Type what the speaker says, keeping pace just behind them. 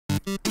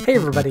Hey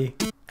everybody,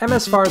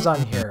 MS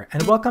Farzan here,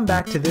 and welcome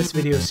back to this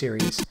video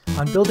series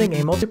on building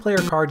a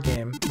multiplayer card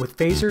game with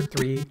Phaser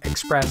 3,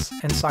 Express,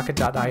 and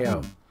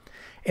Socket.io.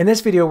 In this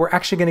video, we're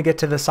actually going to get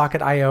to the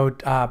Socket.io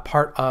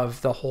part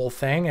of the whole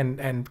thing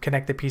and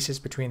connect the pieces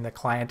between the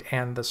client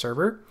and the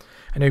server.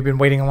 I know you've been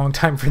waiting a long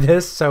time for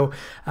this, so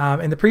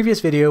in the previous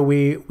video,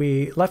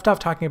 we left off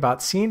talking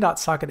about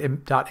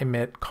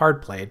scene.socket.emit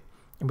card played,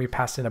 and we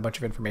passed in a bunch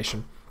of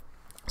information.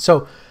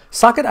 So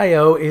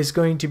Socket.io is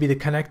going to be the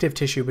connective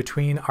tissue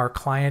between our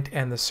client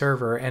and the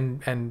server,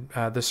 and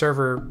the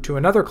server to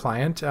another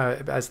client,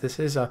 as this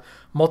is a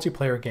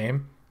multiplayer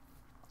game.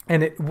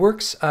 And it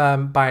works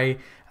by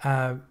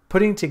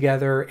putting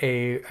together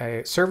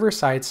a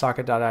server-side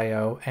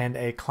Socket.io and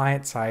a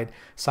client-side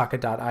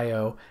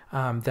Socket.io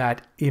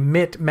that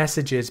emit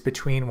messages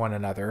between one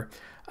another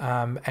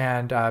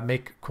and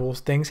make cool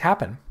things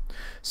happen.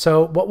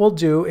 So what we'll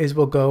do is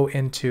we'll go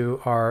into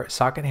our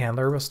socket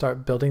handler. We'll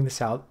start building this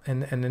out.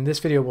 And in this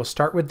video, we'll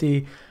start with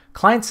the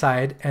client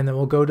side, and then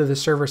we'll go to the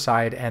server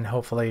side and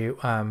hopefully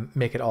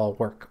make it all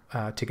work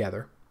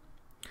together.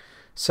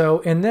 So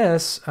in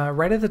this,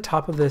 right at the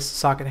top of this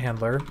socket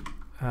handler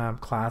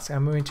class,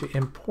 I'm going to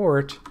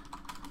import.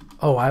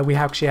 We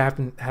actually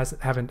haven't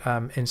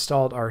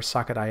installed our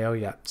Socket.io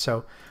yet.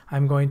 So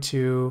I'm going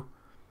to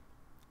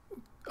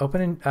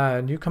open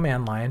a new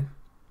command line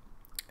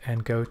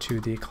and go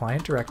to the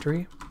client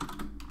directory,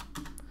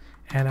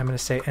 and I'm going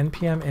to say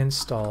npm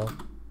install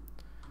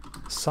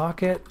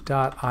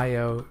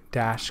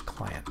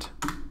socket.io-client.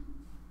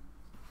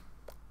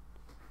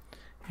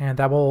 And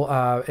that will,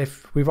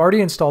 if we've already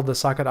installed the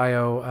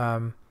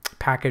Socket.io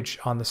package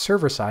on the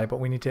server side, but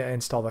we need to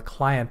install the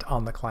client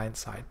on the client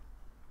side.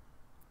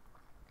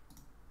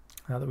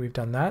 Now that we've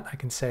done that, I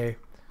can say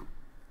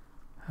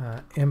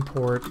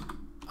import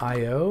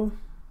io.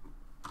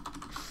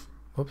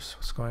 Whoops,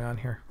 what's going on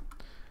here?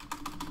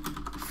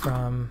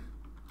 From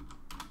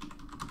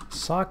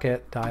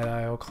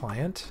socket.io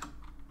client.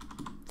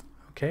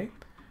 Okay,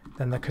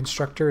 then the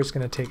constructor is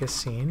going to take a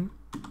scene,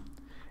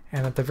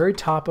 and at the very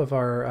top of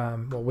our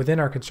within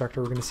our constructor,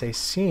 we're going to say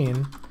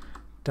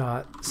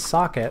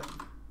scene.socket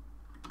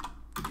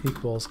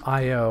equals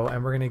io,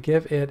 and we're going to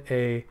give it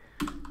a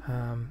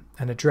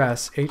an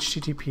address,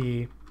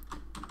 HTTP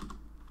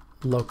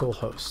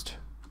localhost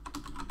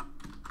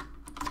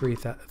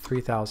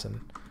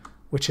 3000.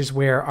 Which is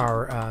where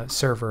our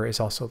server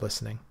is also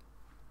listening.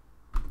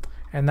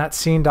 And that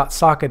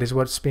scene.socket is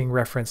what's being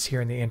referenced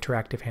here in the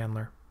interactive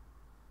handler.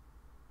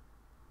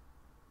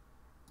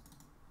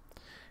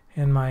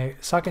 In my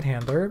socket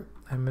handler,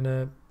 I'm going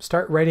to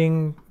start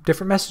writing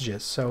different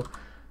messages. So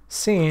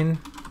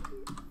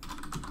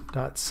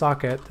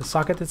scene.socket, the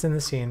socket that's in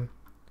the scene,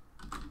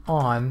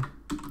 on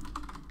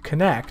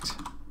connect,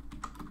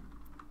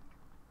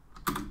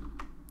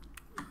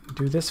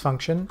 do this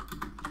function,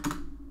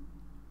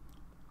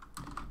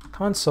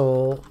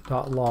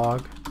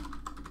 console.log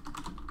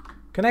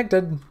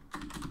connected,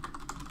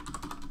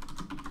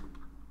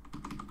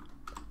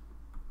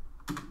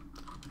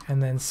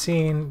 and then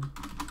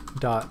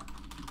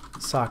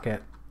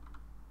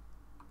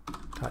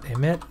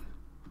scene.socket.emit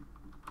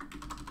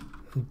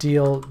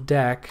deal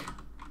dec,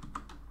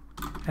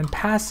 and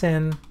pass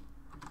in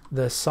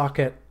the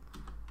socket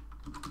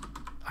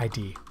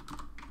ID.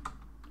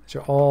 These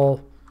are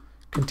all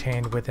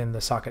contained within the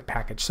socket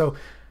package. So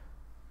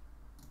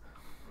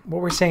what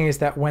we're saying is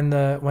that when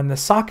the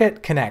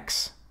socket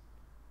connects,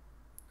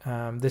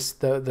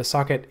 the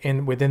socket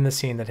within the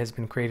scene that has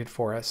been created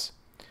for us,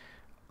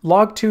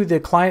 log to the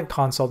client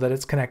console that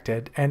it's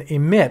connected, and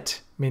emit,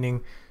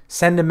 meaning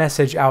send a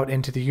message out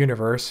into the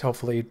universe,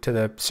 hopefully to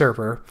the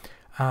server,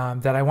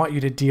 that I want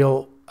you to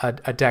deal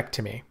a deck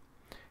to me,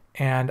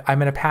 and I'm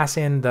going to pass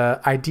in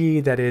the ID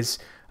that is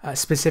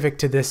specific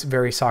to this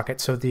very socket,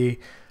 so the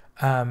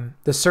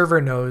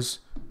server knows.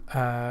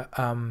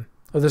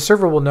 Well, the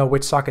server will know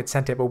which socket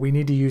sent it, but we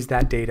need to use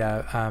that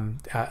data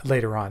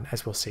later on,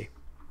 as we'll see.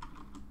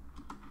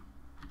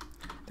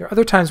 There are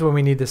other times when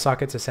we need the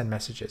socket to send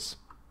messages.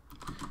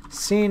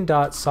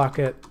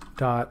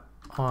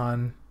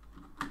 Scene.socket.on,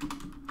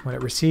 when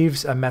it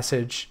receives a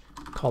message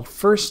called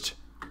first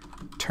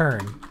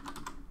turn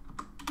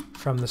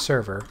from the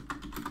server,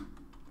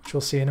 which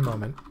we'll see in a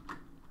moment,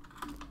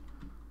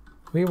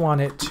 we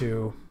want it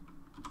to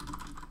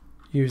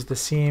use the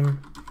seam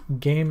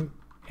game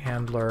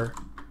handler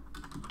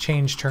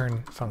change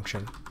turn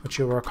function, which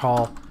you'll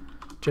recall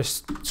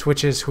just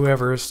switches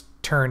whoever's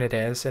turn it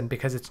is, and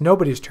because it's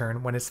nobody's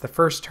turn, when it's the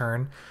first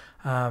turn,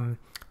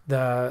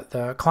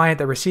 the client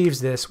that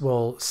receives this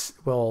will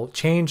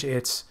change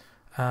its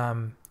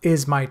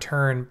is my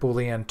turn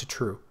boolean to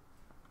true.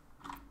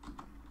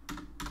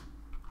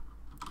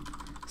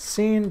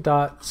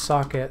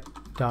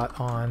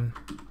 Scene.socket.on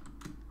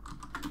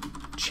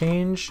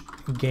change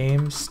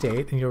game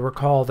state, and you'll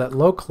recall that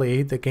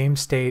locally the game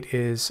state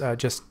is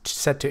just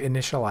set to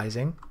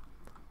initializing.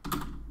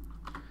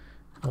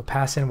 We'll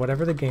pass in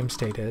whatever the game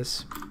state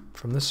is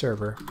from the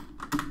server.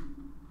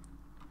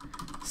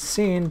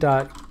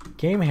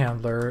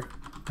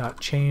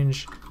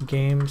 Scene.gamehandler.change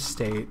game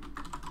state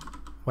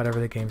whatever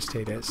the game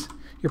state is.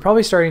 You're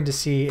probably starting to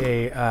see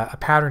a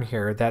pattern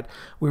here that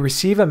we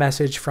receive a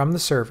message from the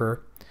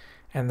server,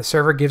 and the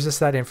server gives us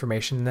that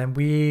information, and then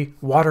we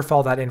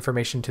waterfall that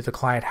information to the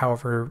client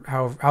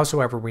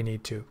howsoever we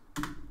need to.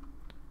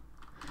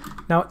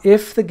 Now,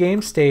 if the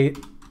game state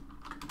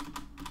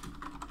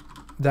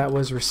that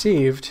was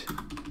received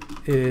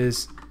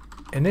is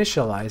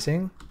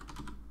initializing,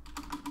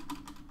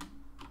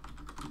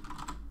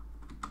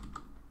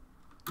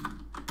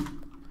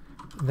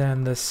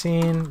 then the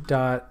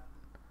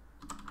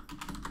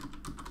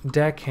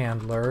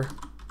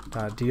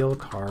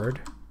scene.deckhandler.dealCard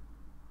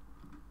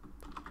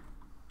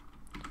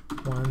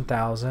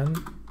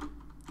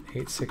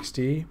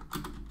 1,860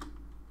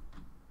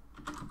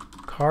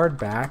 card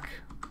back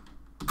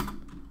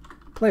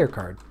player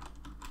card.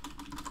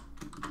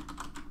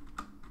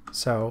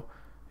 So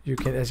you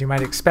can, as you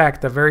might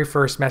expect, the very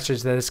first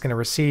message that it's going to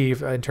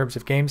receive in terms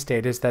of game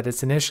state is that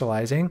it's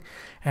initializing,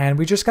 and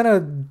we just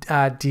going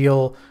to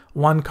deal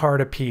one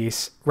card a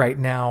piece right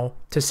now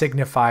to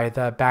signify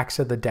the backs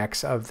of the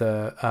decks of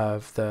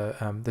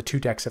the two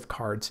decks of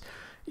cards.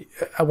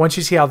 Once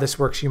you see how this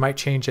works, you might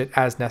change it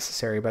as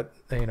necessary, but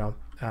you know,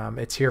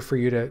 it's here for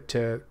you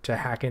to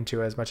hack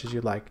into as much as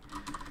you'd like.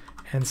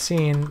 And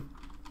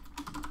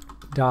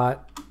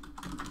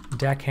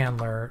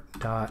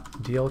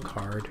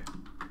scene.deckhandler.dealCard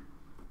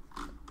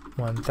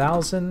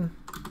 1,000,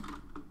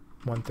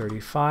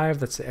 135,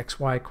 that's the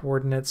XY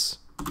coordinates,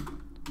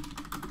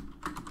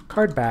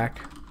 card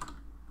back,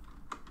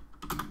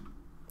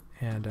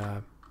 and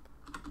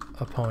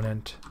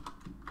opponent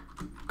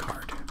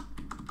card.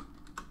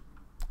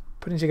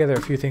 Putting together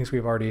a few things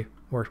we've already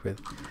worked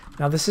with.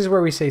 Now this is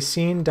where we say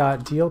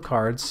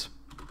scene.dealCards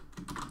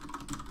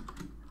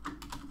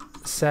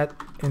set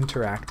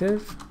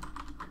interactive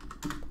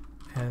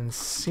and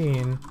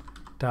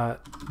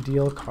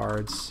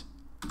scene.dealCards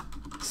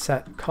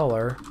set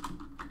color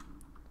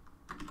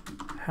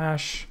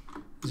hash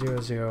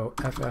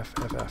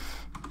 00FFFF.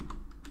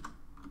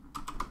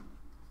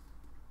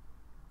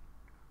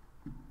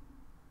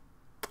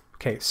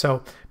 Okay,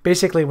 so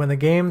basically when the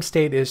game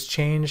state is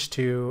changed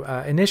to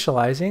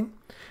initializing,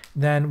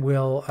 then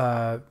we'll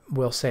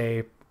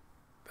say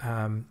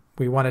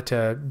we wanted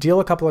to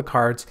deal a couple of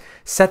cards,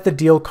 set the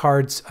deal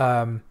cards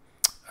button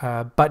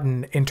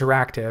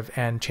interactive,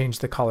 and change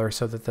the color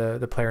so that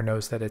the player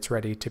knows that it's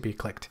ready to be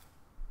clicked.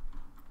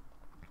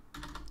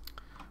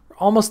 We're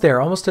almost there,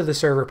 almost to the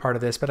server part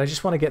of this, but I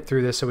just want to get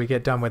through this so we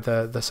get done with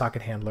the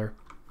socket handler.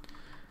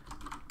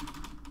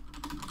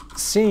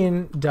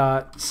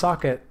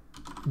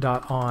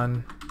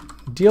 Scene.socket.on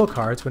deal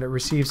cards, when it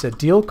receives a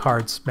deal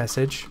cards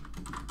message,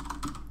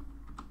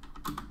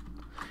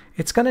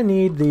 it's going to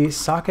need the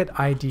socket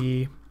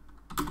ID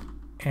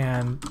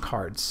and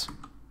cards.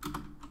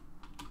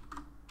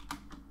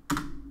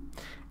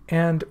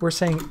 And we're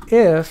saying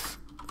if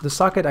the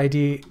socket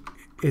ID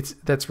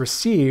that's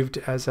received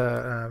as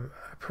a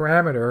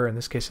parameter, in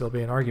this case it'll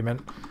be an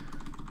argument,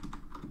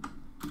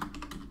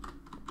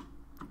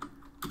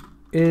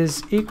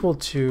 is equal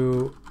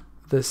to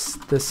the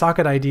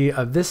socket ID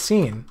of this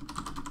scene,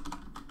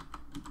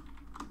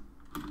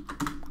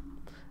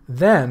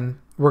 then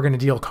we're going to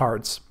deal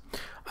cards.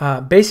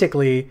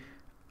 Basically,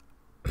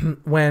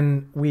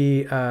 when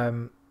we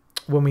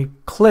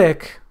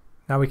click,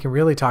 now we can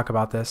really talk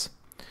about this.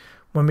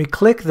 When we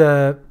click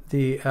the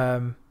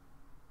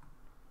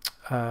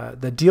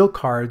deal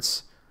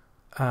cards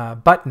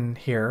button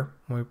here,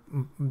 when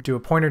we do a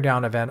pointer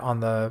down event on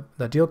the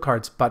deal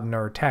cards button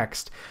or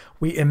text,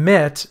 we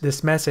emit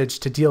this message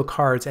to deal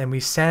cards, and we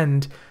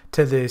send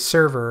to the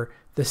server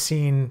the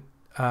scene,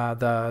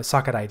 the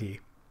socket ID.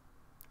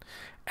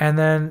 And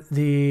then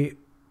the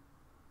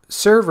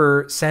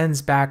server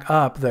sends back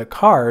up the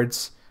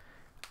cards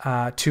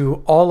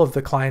to all of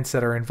the clients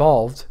that are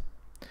involved.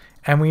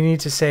 And we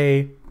need to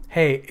say,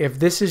 hey, if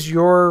this is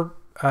your,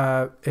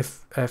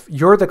 if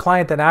you're the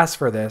client that asked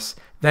for this,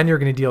 then you're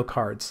going to deal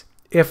cards.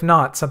 If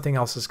not, something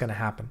else is going to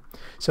happen.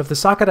 So if the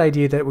socket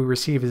ID that we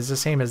receive is the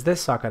same as this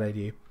socket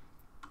ID,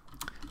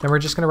 then we're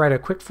just going to write a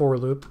quick for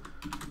loop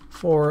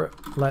for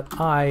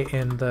let I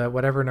in the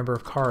whatever number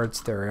of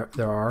cards there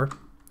are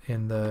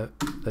in the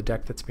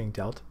deck that's being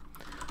dealt.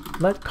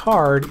 Let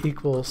card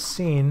equals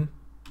scene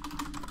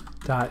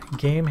dot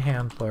game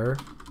handler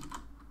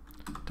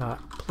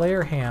dot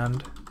player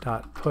hand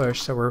dot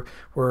push. So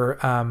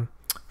we're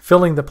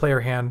filling the player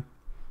hand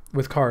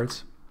with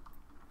cards.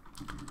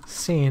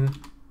 Scene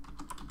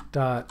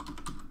dot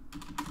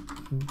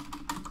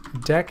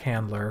deck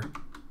handler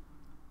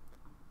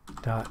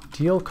dot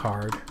deal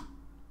card,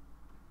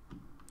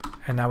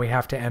 and now we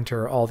have to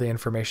enter all the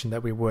information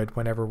that we would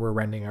whenever we're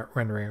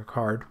rendering a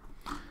card.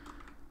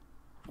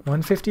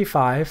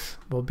 155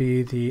 will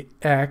be the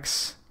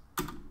X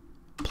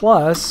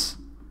plus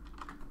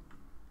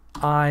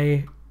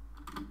I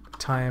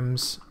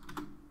times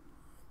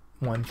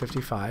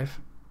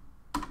 155.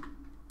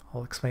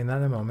 I'll explain that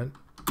in a moment.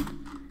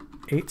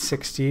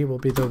 860 will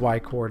be the Y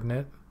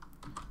coordinate.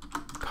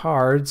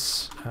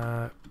 Cards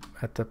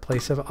at the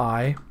place of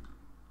I,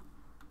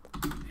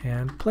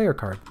 and player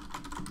card.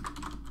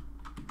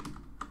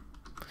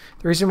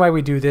 The reason why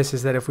we do this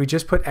is that if we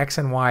just put X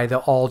and Y, they'll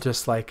all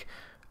just like,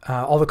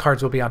 all the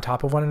cards will be on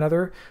top of one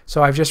another.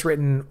 So I've just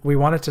written, we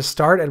want it to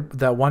start at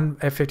the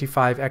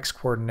 155 X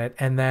coordinate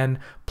and then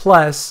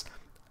plus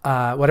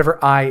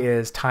whatever I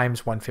is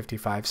times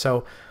 155.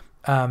 So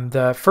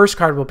the first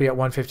card will be at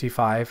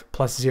 155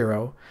 plus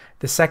 0.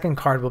 The second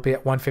card will be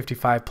at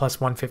 155 plus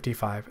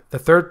 155. The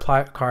third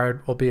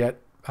card will be at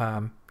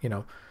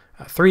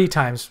 3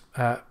 times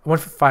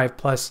 155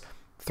 plus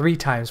 3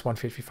 times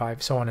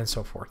 155, so on and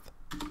so forth.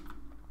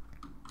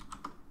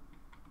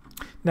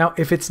 Now,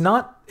 if it's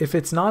not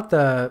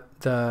the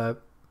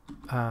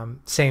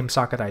same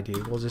socket ID,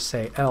 we'll just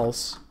say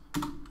else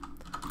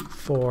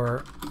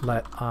for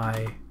let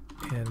I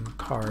in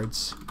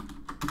cards,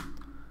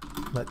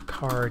 let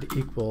card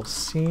equal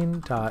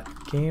scene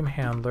dot game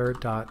handler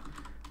dot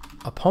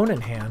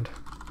opponent hand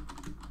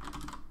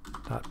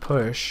dot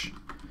push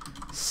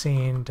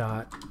scene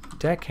dot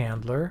deck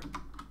handler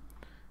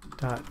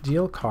dot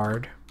deal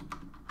card,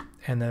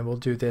 and then we'll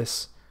do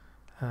this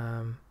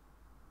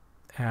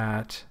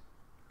at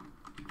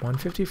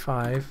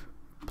 155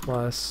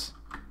 plus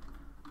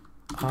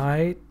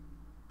I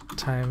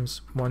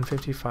times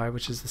 155,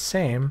 which is the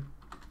same,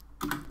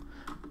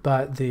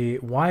 but the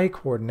Y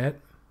coordinate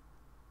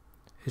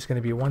is going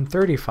to be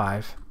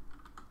 135,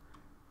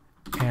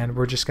 and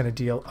we're just going to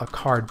deal a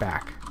card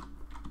back,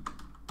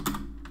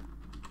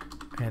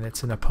 and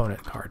it's an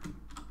opponent card.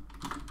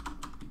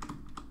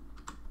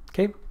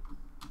 Okay.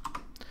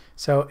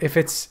 So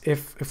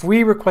if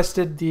we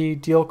requested the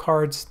deal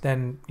cards,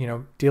 then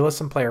deal us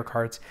some player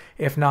cards.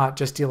 If not,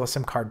 just deal us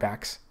some card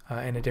backs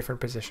in a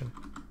different position.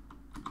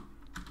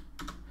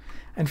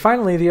 And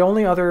finally, the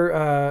only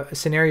other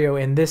scenario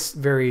in this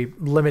very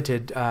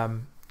limited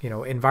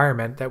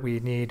environment that we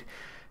need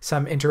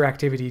some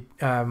interactivity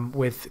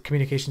with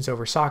communications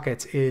over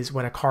sockets is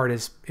when a card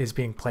is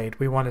being played.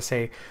 We want to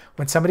say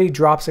when somebody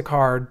drops a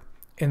card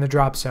in the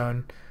drop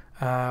zone,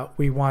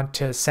 we want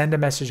to send a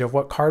message of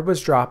what card was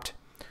dropped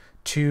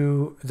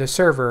to the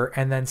server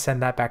and then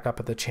send that back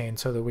up the chain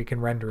so that we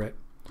can render it.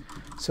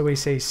 So we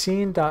say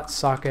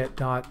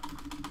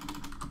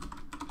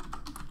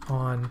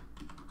scene.socket.on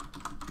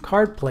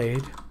card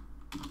played,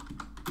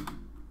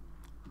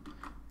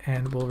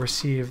 and we'll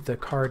receive the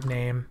card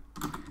name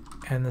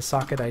and the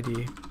socket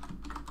ID.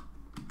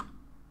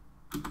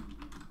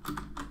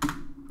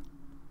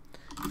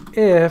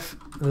 If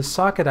the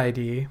socket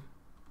ID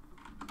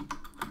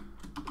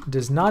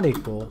does not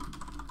equal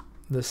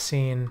the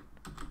scene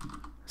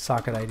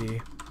socket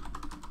ID.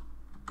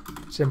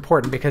 It's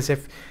important because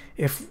if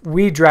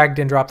we dragged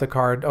and dropped the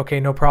card, okay,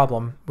 no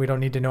problem. We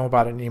don't need to know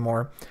about it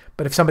anymore.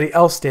 But if somebody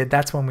else did,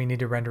 that's when we need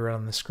to render it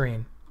on the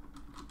screen.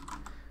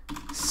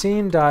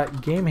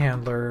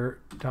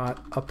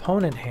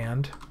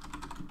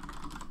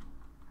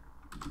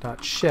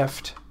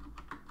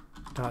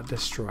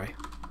 Scene.gamehandler.opponenthand.shift.destroy.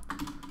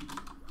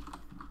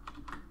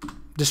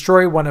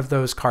 Destroy one of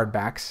those card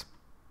backs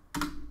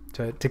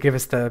to give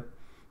us the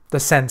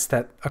sense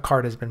that a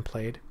card has been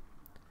played.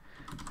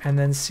 And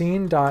then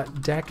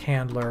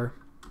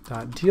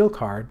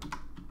scene.deckhandler.dealCard,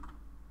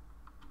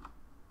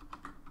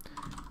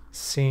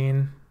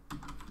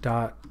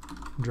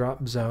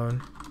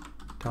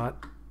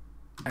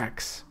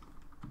 scene.dropzone.x.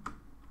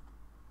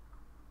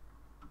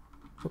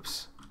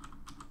 Oops.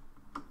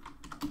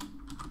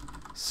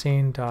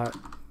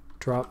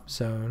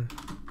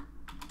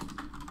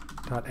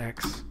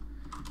 Scene.dropzone.x,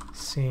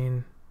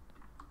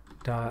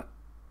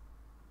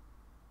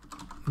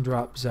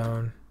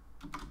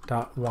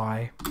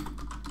 scene.dropzone.y,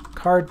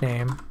 card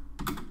name,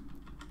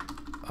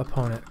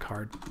 opponent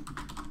card.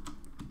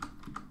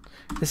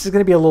 This is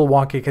going to be a little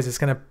wonky because it's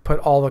going to put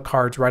all the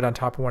cards right on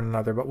top of one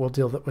another, but we'll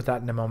deal with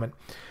that in a moment.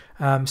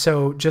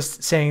 So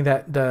just saying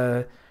that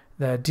the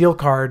deal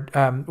card,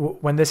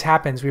 when this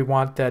happens, we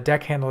want the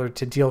deck handler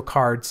to deal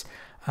cards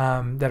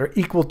that are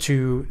equal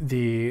to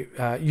the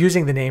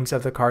using the names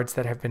of the cards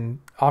that have been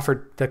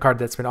offered, the card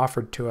that's been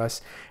offered to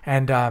us,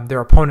 and their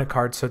opponent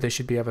cards, so they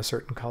should be of a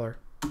certain color.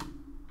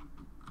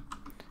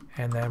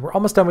 And then we're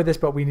almost done with this,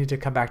 but we need to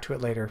come back to it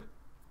later.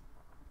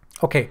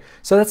 Okay,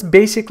 so that's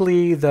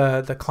basically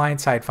the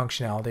client-side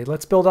functionality.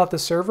 Let's build out the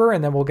server,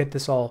 and then we'll get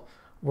this all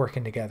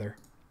working together.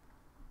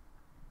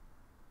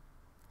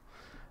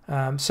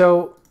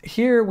 So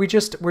here we're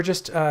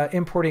just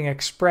importing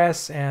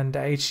Express and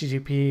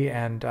HTTP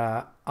and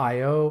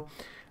I/O.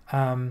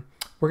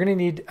 We're going to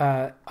need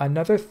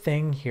another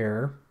thing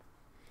here.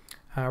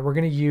 We're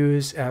going to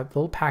use a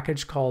little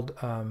package called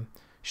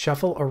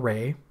Shuffle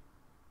Array.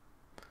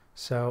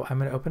 So I'm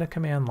going to open a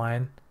command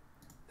line.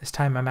 This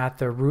time I'm at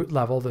the root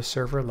level, the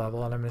server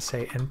level, and I'm going to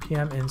say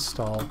npm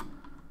install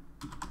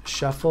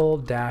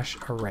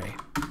shuffle-array.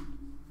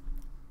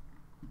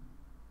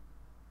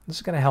 This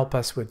is going to help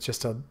us with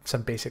just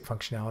some basic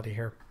functionality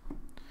here.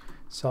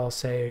 So I'll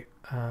say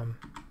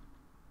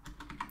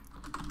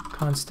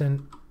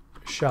constant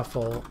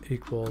shuffle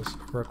equals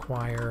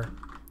require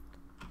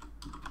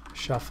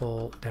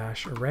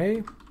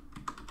shuffle-array,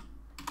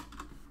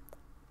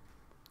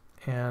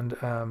 and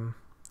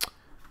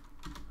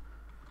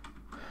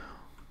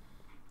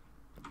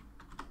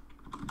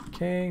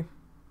Okay.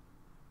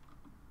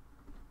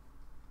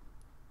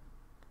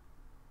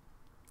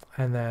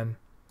 And then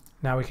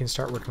now we can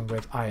start working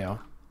with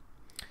IO.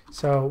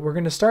 So we're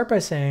going to start by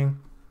saying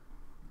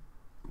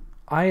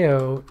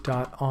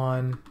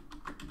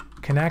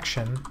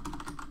io.onConnection.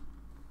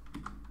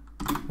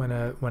 When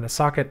a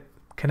socket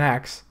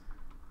connects,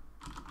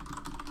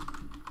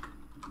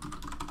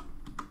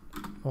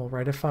 we'll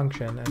write a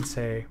function and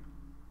say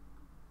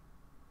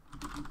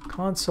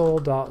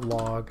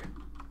console.log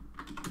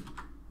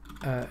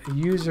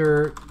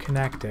user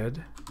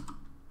connected,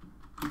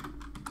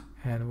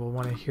 and we'll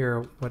want to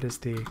hear what is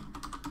the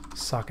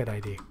socket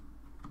ID.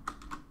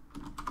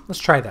 Let's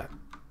try that.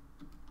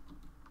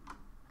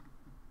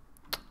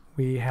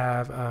 We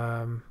have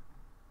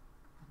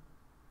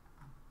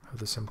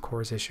there's some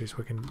CORS issues.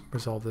 We can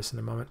resolve this in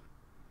a moment.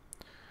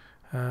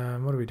 What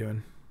are we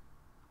doing?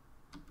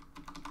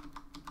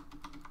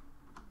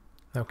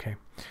 Okay,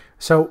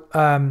 so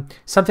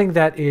something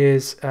that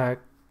is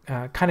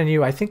kind of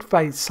new, I think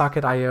by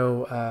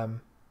Socket.io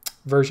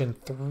version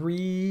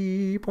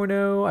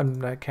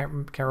 3.0. I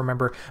can't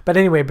remember, but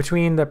anyway,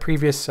 between the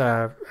previous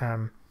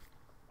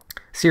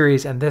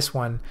series and this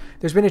one,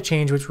 there's been a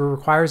change which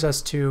requires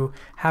us to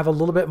have a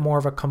little bit more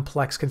of a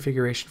complex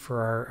configuration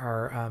for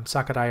our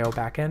Socket.io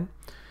backend.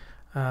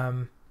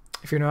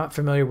 If you're not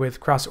familiar with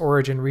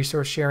cross-origin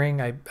resource sharing,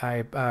 I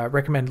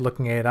recommend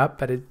looking it up,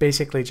 but it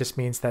basically just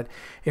means that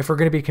if we're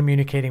going to be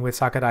communicating with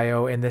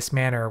Socket.io in this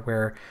manner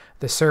where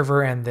the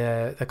server and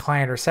the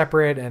client are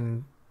separate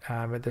and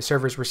the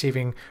server is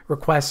receiving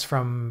requests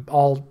from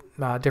all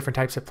different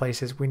types of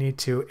places, we need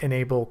to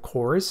enable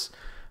CORS,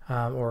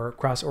 or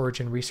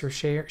cross-origin resource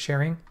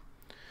sharing.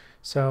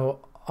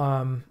 So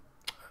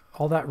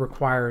all that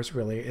requires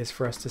really is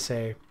for us to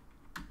say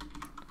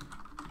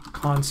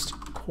const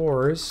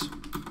CORS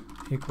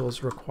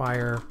equals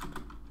require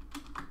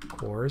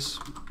CORS,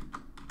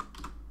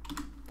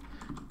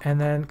 and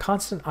then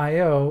constant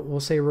IO will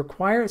say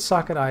require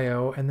socket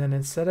IO, and then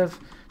instead of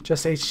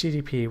just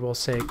HTTP we'll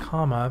say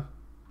comma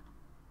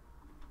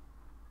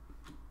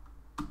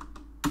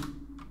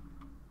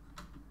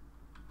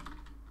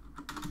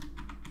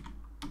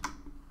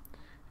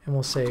and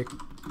we'll say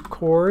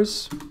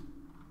CORS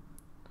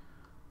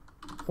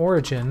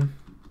origin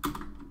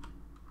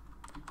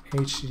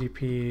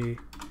HTTP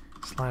 /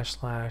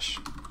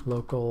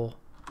 local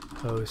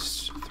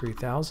host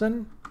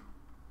 3000,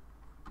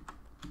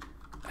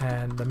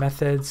 and the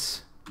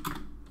methods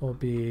will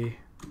be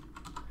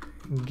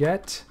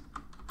get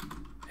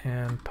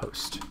and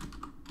post.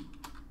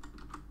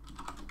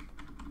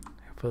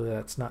 Hopefully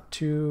that's not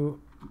too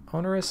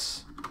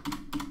onerous.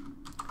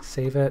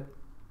 Save it.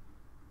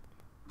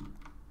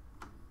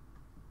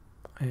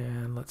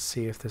 And let's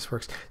see if this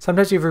works.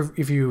 Sometimes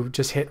if you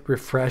just hit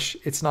refresh,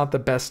 it's not the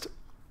best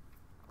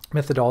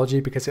methodology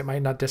because it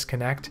might not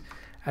disconnect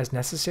as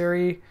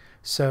necessary.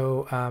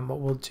 So what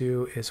we'll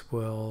do is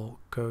we'll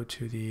go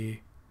to the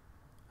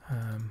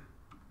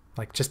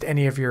like just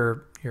any of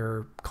your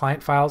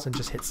client files and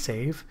just hit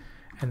save,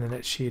 and then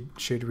it should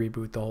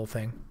reboot the whole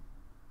thing.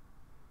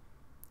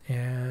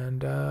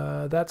 And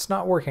that's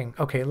not working.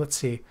 Okay, let's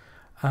see.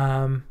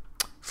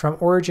 From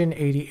origin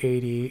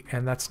 8080,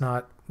 and that's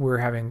not, we're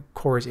having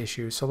CORS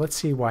issues. So let's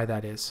see why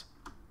that is.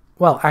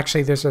 Well,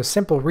 actually, there's a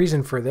simple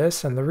reason for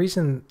this, and the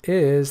reason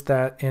is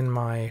that in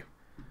my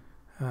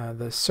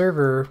the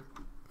server,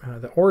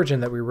 the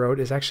origin that we wrote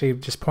is actually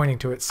just pointing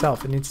to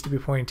itself. It needs to be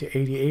pointing to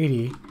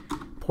 8080,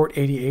 port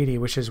 8080,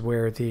 which is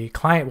where the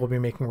client will be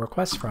making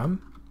requests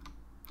from.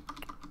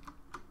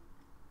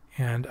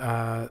 And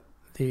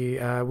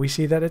we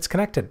see that it's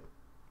connected.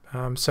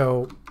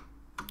 So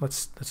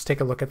let's take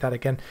a look at that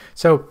again.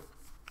 So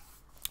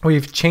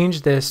we've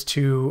changed this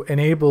to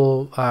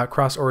enable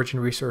cross-origin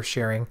resource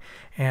sharing,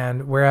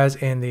 and whereas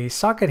in the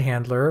socket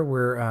handler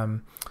we're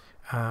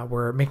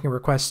making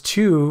requests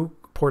to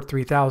port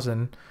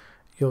 3000,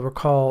 you'll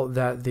recall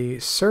that the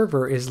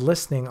server is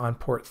listening on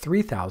port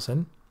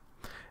 3000,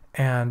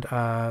 and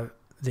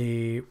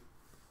the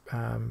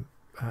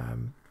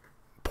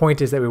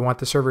point is that we want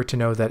the server to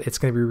know that it's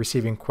going to be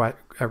receiving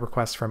a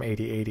request from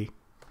 8080.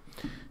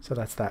 So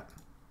that's that.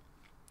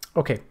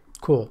 Okay,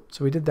 cool.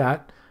 So we did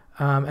that.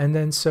 And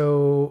then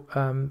so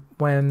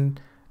when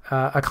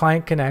a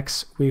client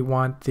connects, we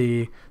want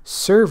the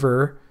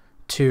server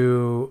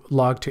to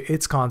log to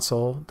its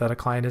console that a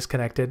client is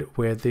connected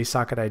with the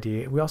socket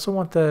ID. We also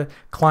want the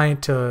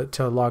client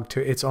to log to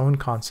its own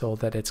console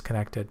that it's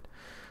connected.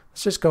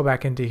 Let's just go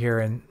back into here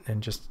and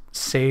just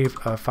save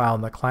a file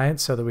in the client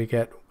so that we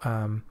get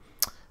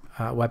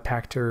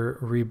Webpack to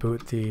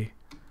reboot the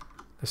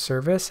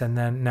service, and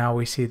then now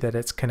we see that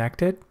it's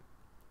connected.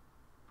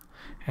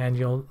 And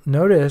you'll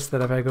notice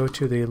that if I go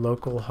to the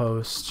local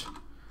host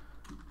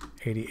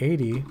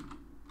 8080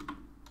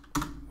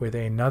 with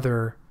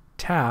another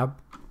tab,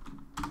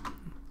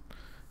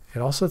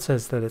 it also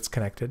says that it's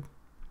connected.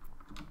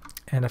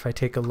 And if I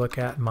take a look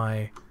at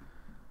my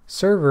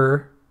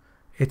server,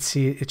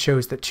 it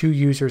shows that 2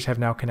 users have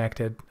now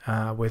connected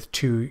with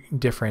 2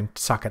 different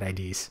socket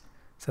IDs.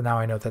 So now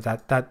I know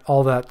that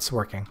all that's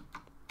working.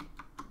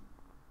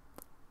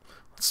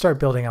 let's start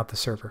building out the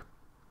server.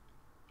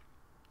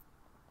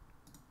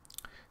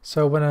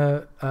 So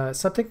when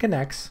something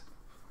connects,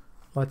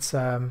 let's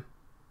say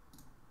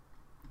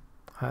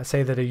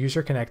that a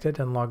user connected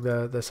and log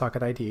the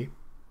socket ID.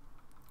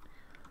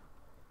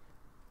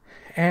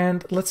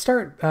 And let's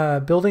start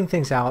building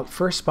things out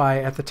first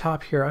by, at the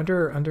top here,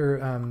 under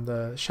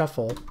the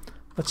shuffle,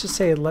 let's just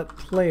say let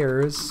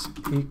players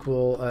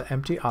equal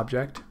empty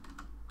object,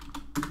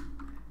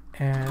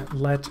 and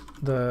let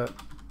the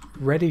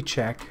ready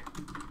check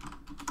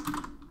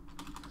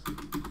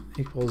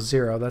equals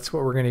 0. That's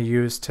what we're going to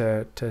use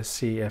to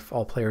see if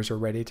all players are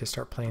ready to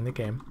start playing the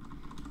game.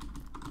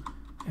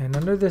 And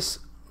under this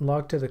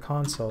log to the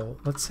console,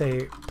 let's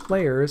say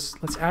players,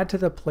 let's add to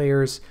the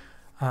players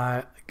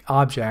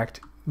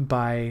object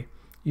by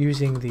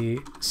using the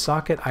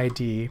socket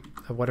ID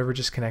of whatever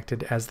just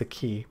connected as the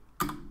key.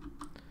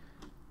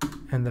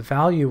 And the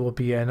value will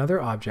be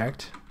another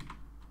object,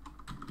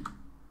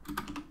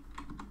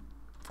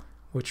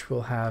 which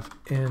will have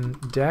in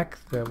deck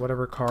the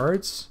whatever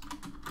cards,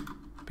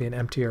 be an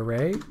empty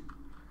array,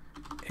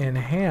 in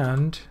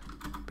hand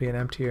be an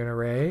empty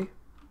array,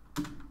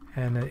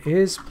 and it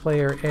is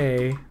player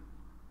A,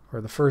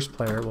 or the first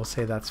player, we'll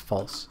say that's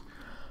false.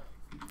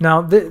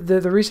 Now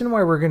the reason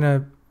why we're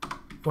going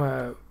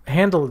to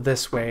handle it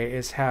this way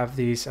is have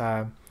these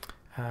in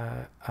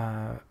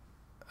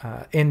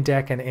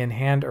deck and in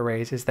hand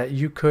arrays, is that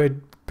you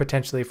could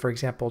potentially, for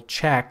example,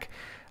 check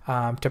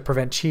to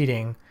prevent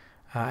cheating.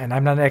 And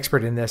I'm not an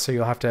expert in this, so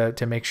you'll have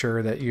to make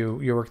sure that you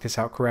work this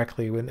out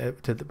correctly with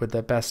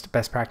the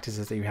best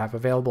practices that you have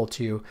available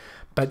to you.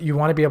 But you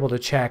want to be able to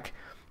check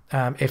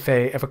if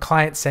a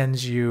client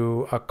sends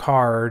you a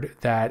card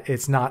that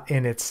it's not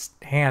in its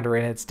hand or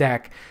in its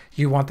deck.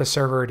 You want the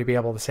server to be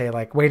able to say,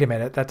 like, wait a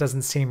minute, that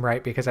doesn't seem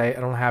right because I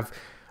don't have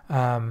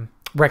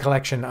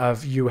recollection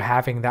of you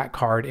having that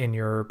card in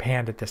your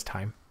hand at this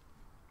time.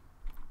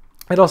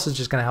 It also is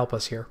just going to help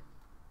us here.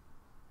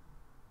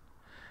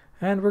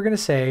 And we're going to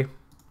say,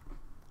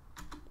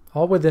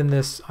 all within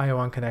this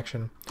IO_on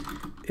connection,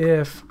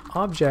 if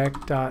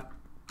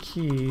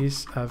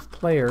object.keys of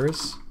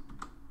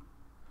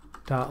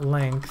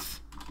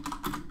players.length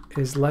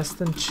is less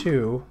than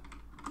 2,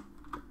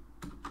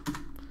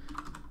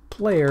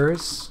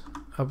 players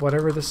of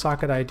whatever the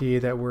socket ID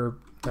that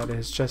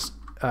is just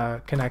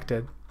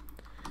connected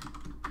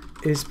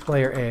is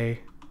player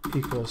A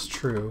equals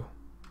true,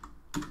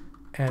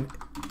 and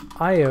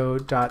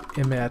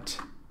io.emit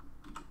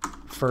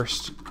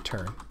first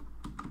turn.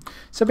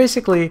 So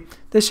basically,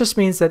 this just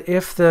means that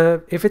if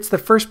it's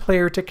the first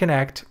player to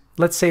connect,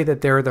 let's say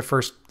that they're the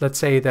first, let's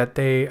say that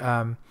they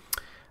are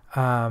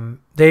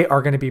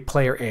going to be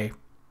player A,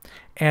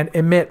 and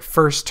emit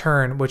first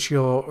turn, which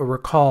you'll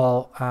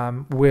recall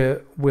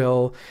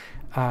will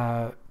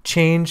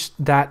change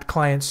that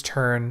client's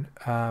turn,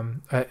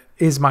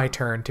 is my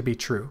turn, to be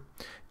true.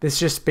 This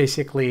just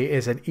basically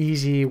is an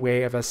easy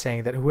way of us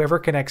saying that whoever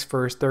connects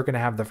first, they're going to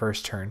have the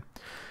first turn.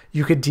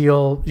 You could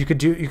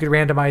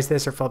randomize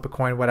this or flip a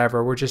coin,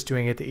 whatever. We're just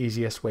doing it the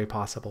easiest way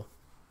possible.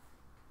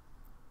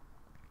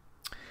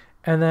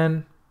 And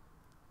then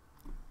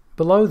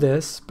below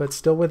this, but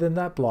still within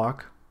that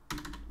block,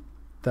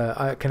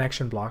 the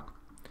connection block,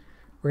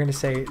 we're going to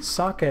say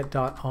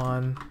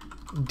socket.on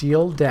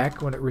deal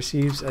deck. When it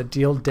receives a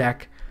deal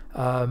deck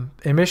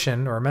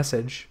emission or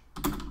message,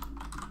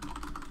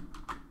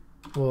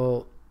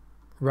 we'll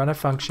run a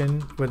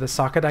function with a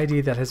socket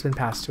ID that has been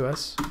passed to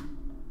us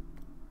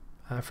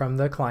from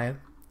the client,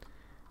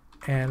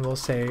 and we'll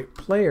say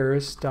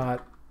players,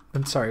 and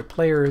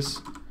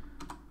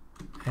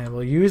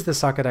we'll use the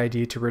socket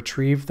ID to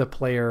retrieve the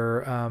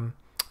player,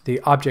 the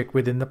object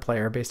within the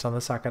player based on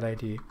the socket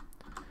ID.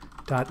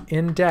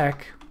 In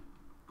deck.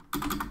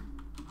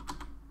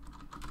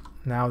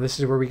 Now this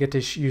is where we get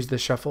to use the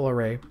shuffle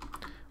array.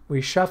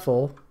 We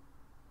shuffle,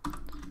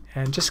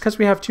 and just because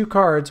we have 2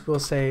 cards, we'll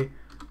say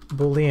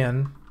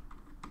Boolean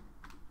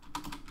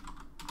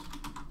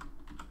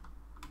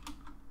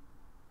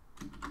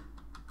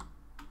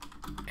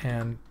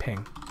and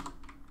ping.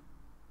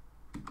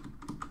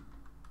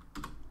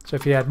 So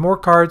if you had more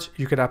cards,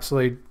 you could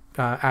absolutely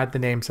add the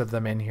names of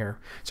them in here.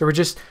 So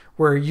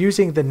we're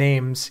using the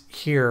names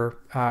here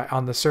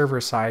on the server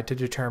side to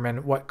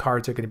determine what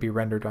cards are going to be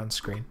rendered on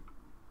screen.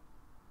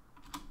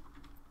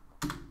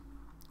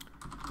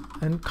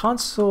 And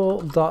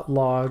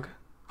console.log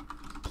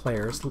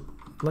players.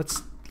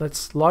 Let's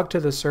log to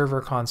the server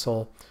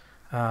console.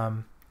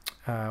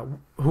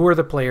 Who are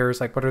the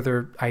players? Like, what are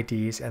their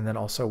IDs, and then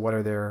also what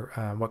are their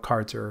what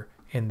cards are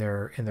in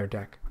their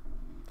deck.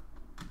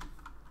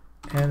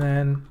 And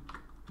then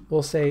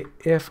we'll say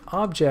if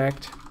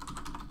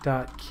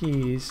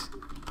object.keys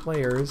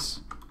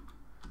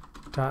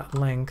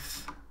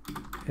players.length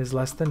is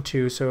less than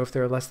 2. So if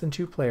there are less than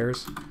 2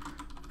 players,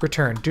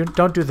 return.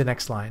 Don't do the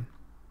next line.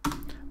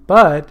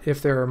 But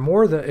if there are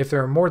more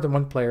than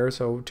 1 player,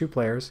 so 2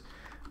 players,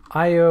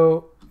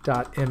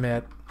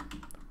 io.emit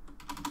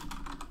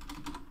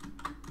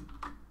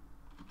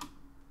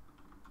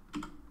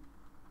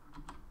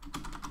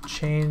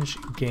change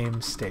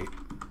game state.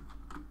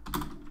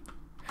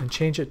 and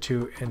change it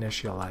to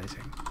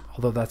initializing,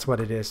 although that's what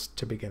it is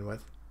to begin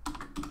with.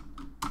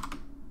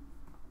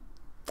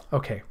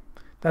 Okay,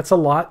 that's a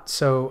lot,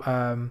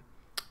 so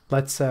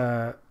let's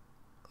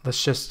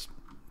just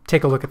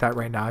take a look at that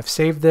right now. I've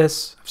saved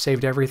this, I've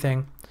saved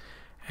everything,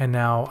 and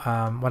now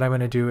what I'm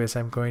going to do is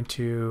I'm going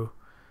to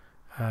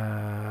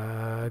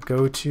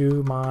go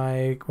to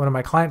one of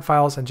my client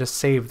files and just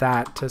save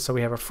that so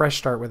we have a fresh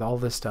start with all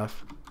this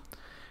stuff.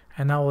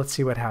 And now let's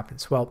see what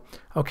happens. Well,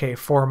 okay,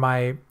 for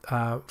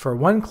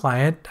one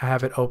client, I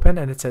have it open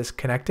and it says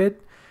connected.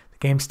 The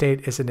game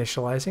state is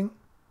initializing.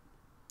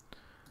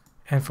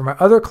 And for my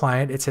other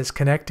client, it says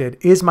connected.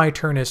 Is my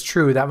turn is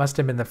true? That must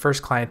have been the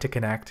first client to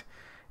connect,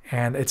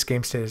 and its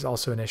game state is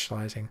also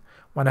initializing.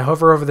 When I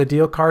hover over the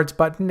deal cards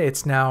button,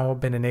 it's now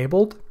been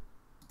enabled.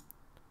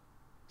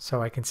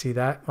 So I can see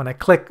that. When I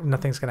click,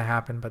 nothing's going to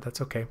happen, but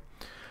that's okay.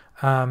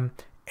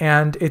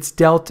 And it's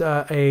dealt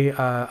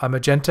a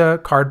magenta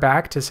card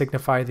back to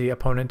signify the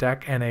opponent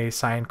deck and a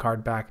cyan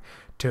card back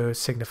to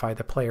signify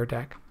the player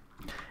deck.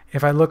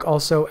 If I look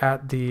also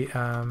at the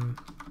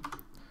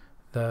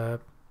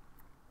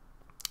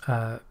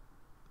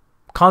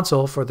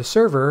console for the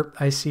server,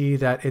 I see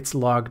that it's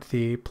logged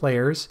the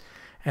players,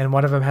 and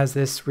one of them has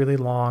this really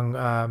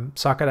long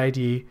socket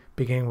ID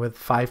beginning with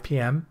 5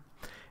 p.m.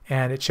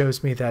 and it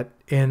shows me that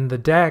in the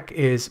deck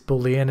is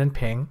Boolean and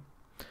ping.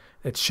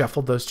 It's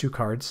shuffled those two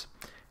cards,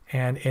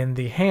 and in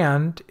the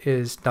hand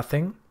is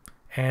nothing,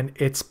 and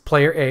it's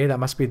player A. That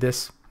must be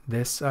this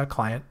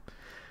client.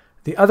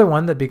 The other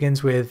one that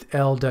begins with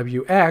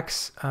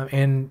LWX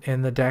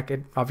in the deck,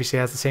 it obviously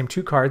has the same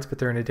two cards, but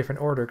they're in a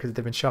different order because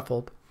they've been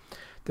shuffled.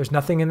 There's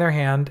nothing in their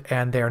hand,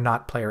 and they are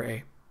not player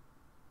A.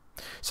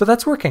 So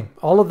that's working.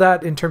 All of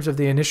that in terms of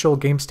the initial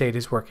game state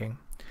is working.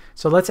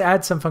 So let's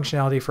add some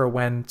functionality for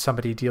when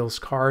somebody deals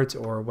cards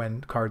or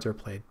when cards are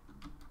played.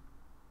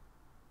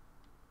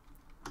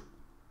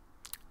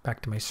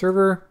 Back to my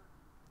server.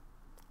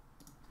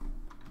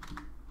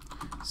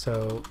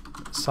 So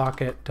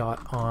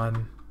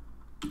socket.on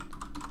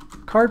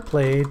card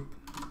played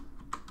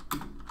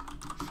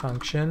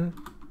function.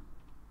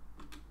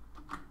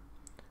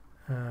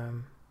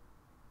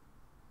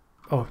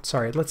 Oh,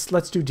 sorry.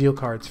 Let's do deal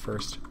cards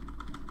first.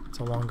 It's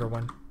a longer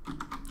one.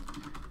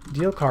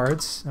 Deal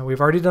cards. Now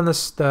we've already done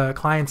the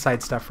client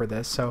side stuff for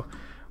this, so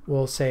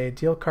we'll say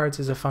deal cards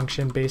is a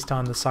function based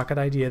on the socket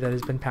ID that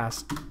has been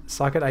passed.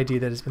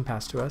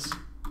 To us.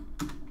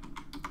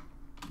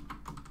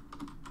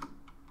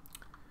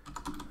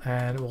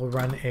 And we'll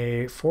run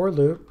a for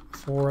loop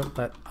for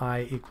let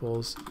I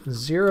equals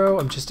 0.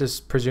 I'm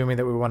just presuming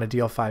that we want to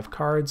deal 5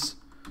 cards.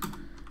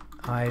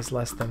 I is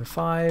less than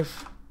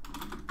 5.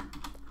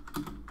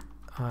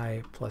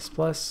 I plus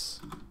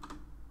plus.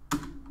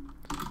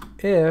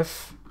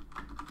 If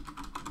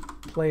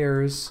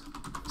players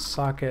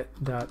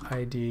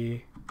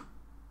socket.id,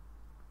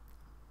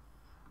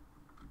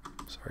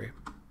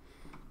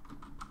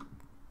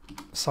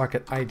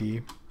 socket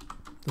ID,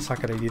 the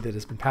socket ID that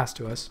has been passed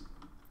to us,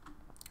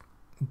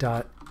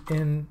 dot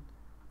in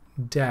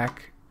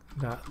deck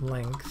dot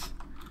length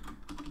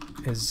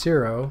is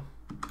 0,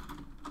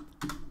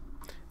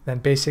 then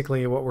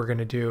basically what we're going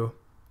to do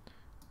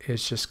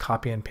is just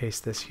copy and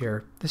paste this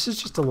here. This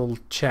is just a little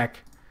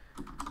check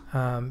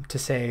to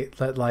say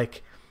that,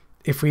 like,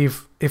 if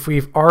we've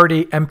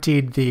already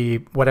emptied the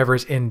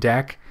whatever's in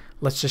deck,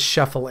 let's just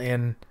shuffle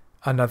in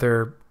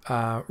another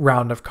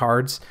round of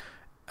cards,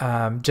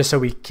 just so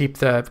we keep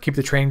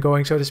the train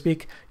going, so to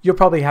speak. You'll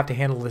probably have to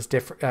handle this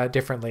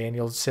differently, and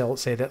you'll still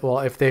say that, well,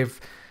 if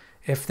they've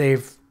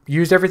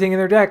used everything in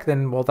their deck,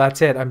 then, well,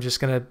 that's it. I'm just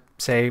gonna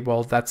say,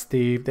 well, that's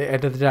the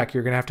end of the deck.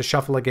 You're gonna have to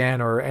shuffle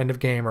again, or end of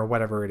game, or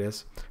whatever it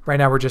is. Right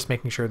now, we're just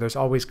making sure there's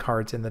always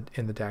cards in the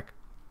deck.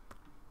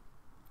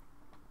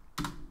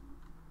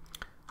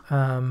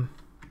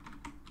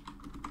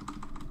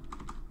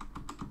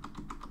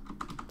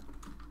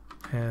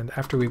 And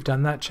after we've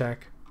done that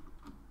check,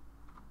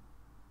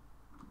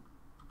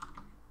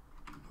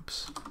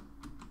 oops,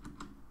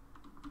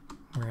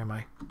 where am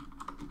I?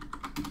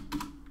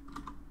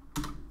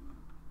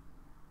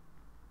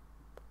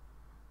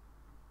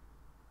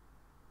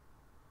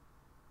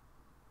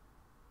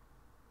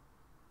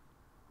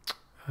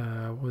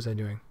 What was I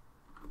doing?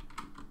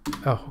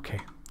 Oh, okay.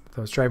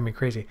 That was driving me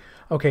crazy.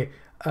 Okay.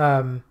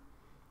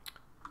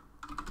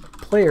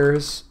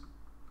 Players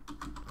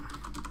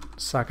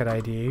socket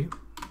ID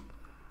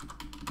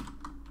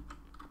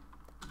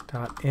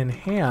dot in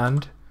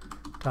hand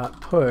dot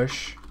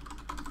push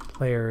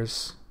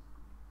players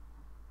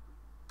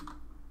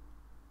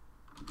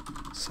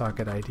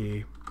socket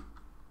ID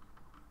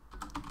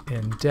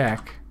in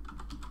deck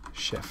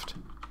shift.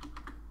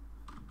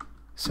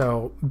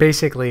 So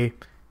basically,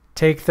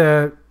 take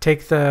the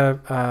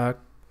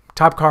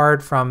top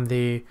card from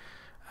the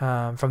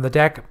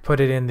deck, put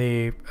it in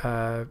the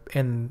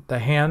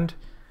hand,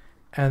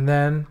 and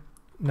then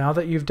now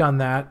that you've done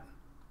that,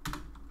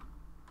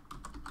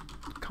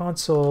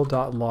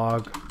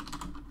 console.log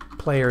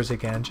players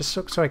again, just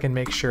so I can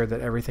make sure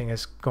that everything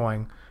is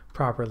going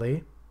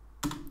properly.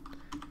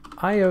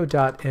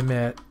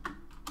 io.emit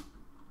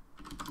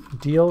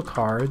deal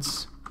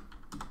cards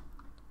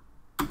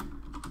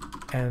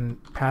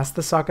and pass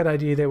the socket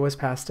ID that was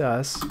passed to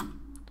us,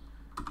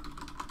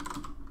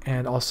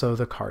 and also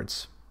the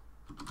cards.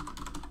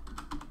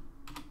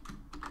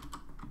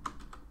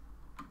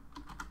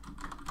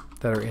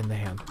 That are in the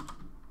hand.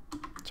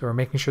 So we're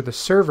making sure the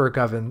server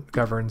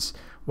governs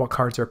what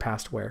cards are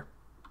passed where.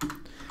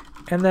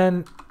 And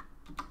then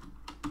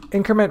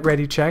increment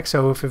ready check.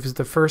 So if it was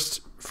the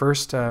first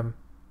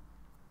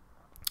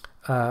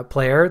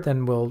player,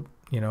 then we'll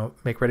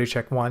make ready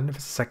check 1. If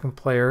it's the second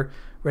player,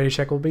 ready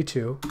check will be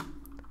 2.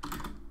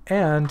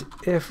 And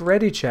if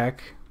ready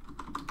check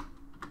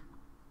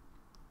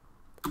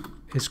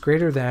is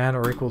greater than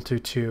or equal to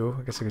 2,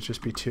 I guess it could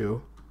just be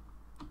 2.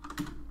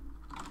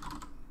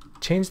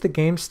 Change the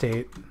game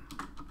state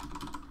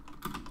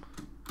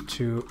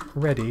to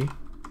ready.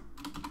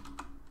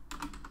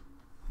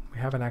 We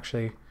haven't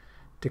actually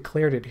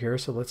declared it here,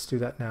 so let's do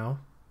that now.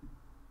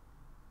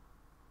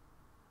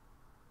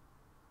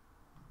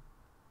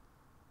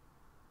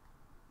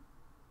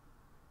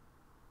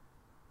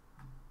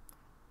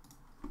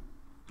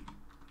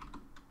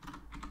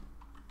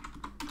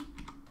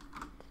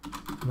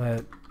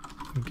 Let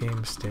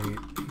game state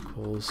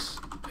equals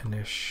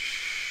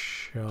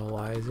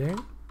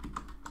initializing.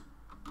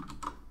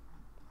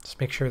 Just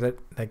make sure that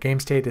the game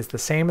state is the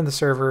same in the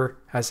server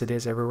as it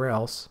is everywhere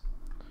else.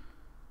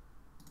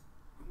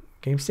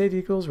 Game state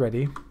equals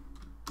ready.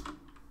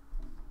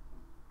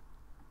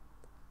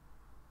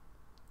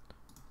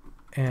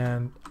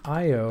 And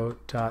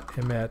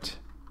io.emit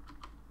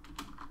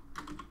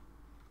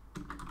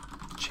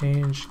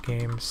change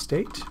game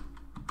state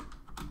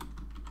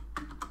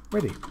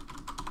ready.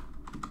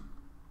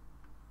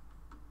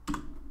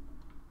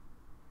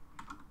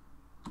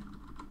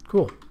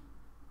 Cool.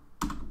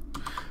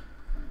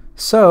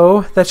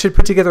 So that should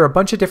put together a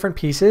bunch of different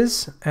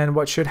pieces, and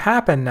what should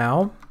happen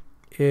now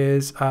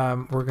is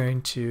we're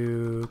going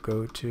to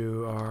go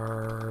to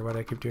our, why do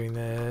I keep doing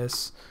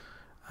this?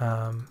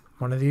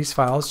 One of these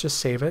files, just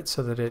save it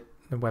so that the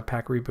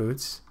Webpack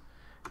reboots.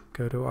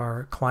 Go to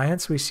our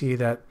clients. We see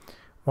that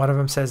one of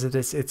them says that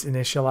it's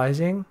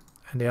initializing,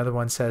 and the other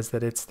one says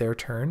that it's their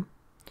turn.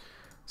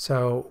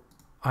 So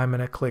I'm going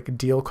to click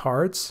deal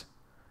cards,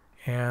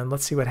 and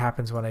let's see what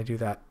happens when I do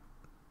that.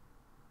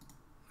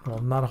 Well,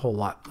 not a whole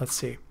lot. Let's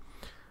see.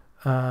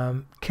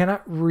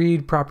 Cannot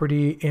read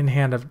property in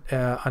hand of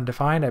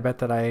undefined. I bet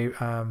that I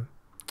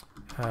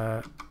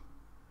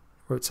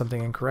wrote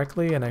something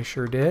incorrectly, and I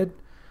sure did.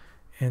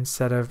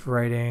 Instead of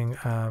writing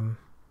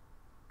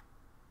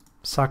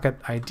socket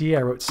ID,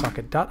 I wrote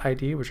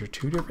socket.id, which are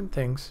two different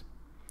things.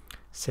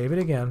 Save it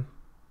again.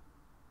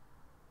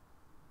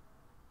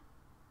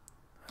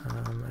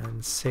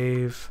 And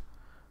save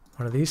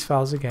one of these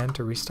files again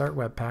to restart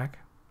Webpack.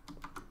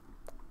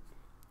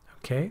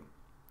 Okay,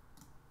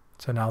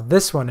 so now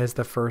this one is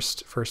the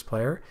first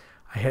player.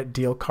 I hit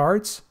deal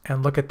cards,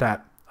 and look at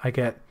that. I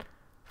get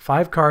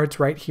 5 cards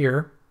right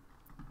here,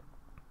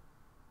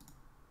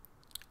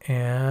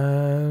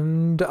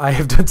 and I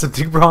have done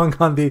something wrong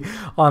on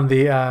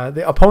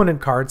the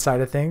opponent card side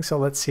of things. So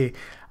let's see.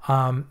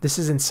 This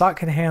is in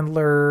socket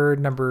handler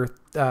number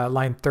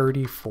line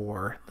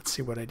 34. Let's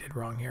see what I did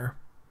wrong here.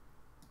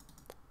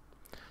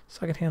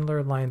 Socket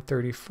handler line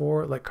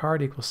 34, let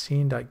card equals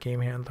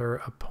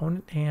scene.gamehandler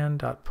opponent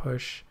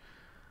hand.push.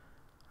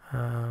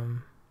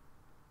 Cannot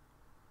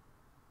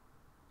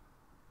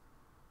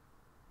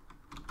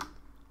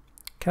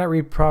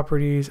read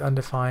properties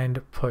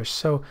undefined push.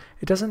 So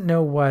it doesn't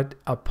know what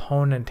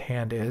opponent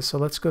hand is. So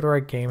let's go to our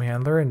game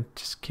handler and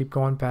just keep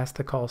going past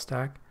the call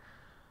stack.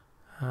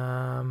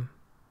 Oh,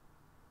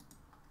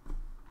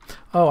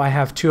 I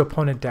have 2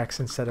 opponent decks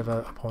instead of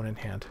an opponent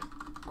hand.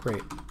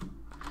 Great.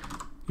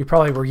 You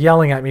probably were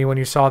yelling at me when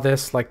you saw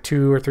this like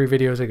 2 or 3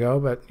 videos ago,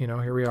 but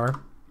here we are.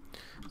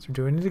 So we're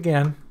doing it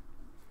again.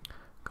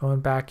 Going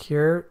back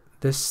here,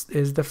 this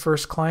is the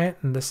first client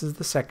and this is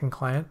the second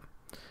client.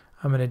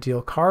 I'm going to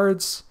deal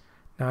cards.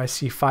 Now I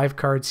see 5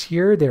 cards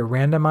here. They're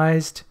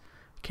randomized.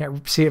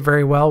 Can't see it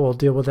very well. We'll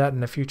deal with that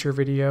in a future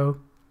video.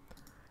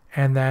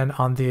 And then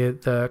on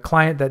the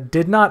client that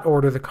did not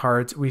order the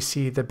cards, we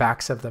see the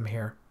backs of them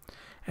here.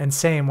 And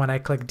same, when I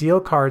click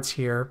deal cards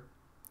here,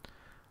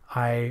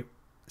 I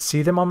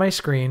see them on my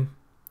screen,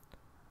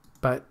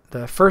 but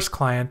the first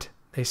client,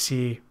 they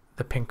see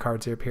the pink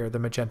cards up here, the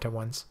magenta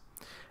ones.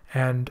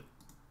 And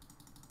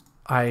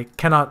I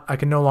can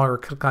no longer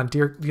click on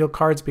deal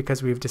cards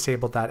because we've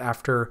disabled that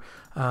after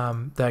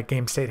the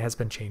game state has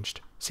been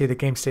changed. See, the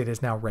game state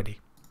is now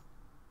ready.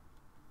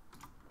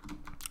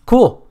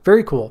 Cool,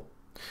 very cool.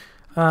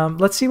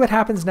 Let's see what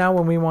happens now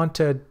when we want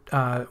to,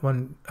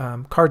 when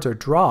cards are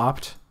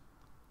dropped.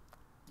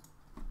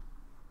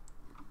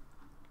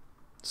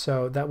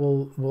 So that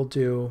we'll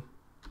do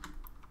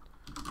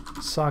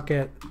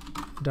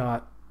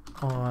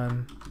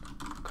socket.on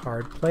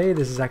card play.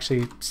 This is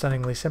actually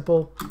stunningly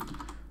simple.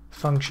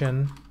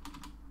 Function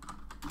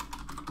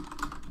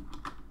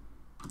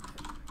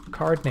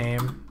card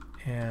name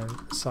and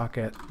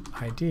socket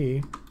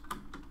ID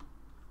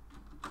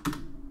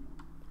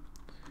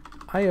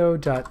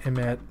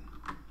io.emit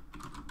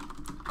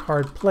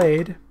card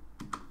played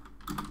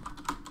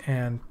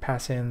and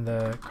pass in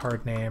the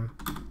card name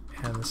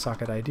and the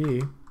socket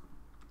ID,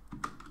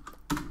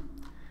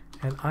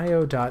 and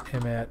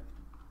io.emit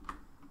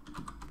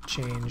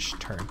change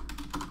turn.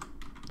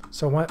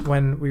 So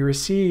when we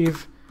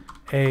receive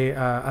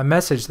a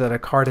message that a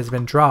card has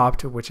been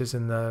dropped, which is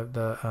in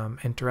the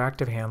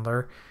interactive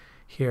handler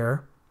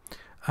here,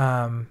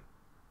 then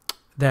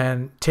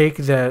take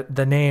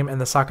the name and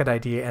the socket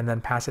ID and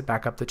then pass it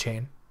back up the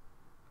chain.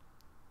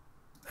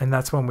 And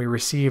that's when we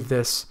receive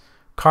this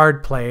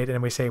card played,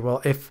 and we say,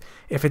 well, if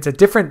it's a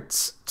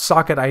different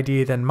socket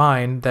ID than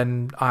mine,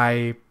 then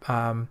I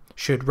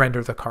should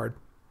render the card.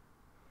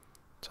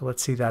 So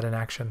let's see that in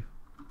action.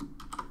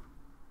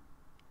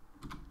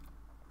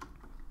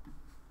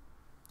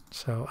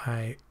 So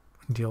I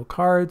deal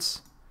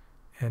cards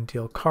and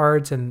deal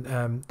cards,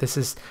 and this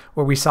is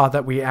where we saw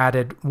that we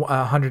added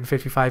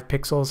 155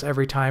 pixels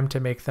every time to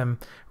make them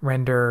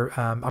render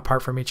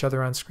apart from each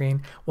other on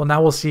screen. Well,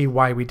 now we'll see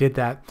why we did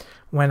that.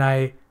 When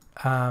I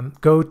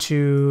go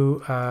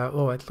to,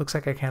 oh, it looks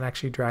like I can't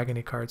actually drag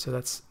any cards, so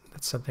that's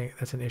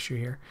an issue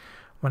here.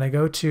 When I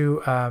go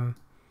to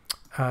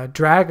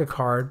drag a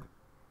card,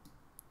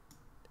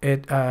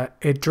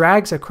 it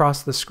drags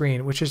across the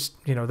screen, which is,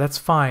 that's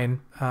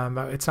fine.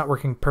 It's not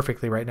working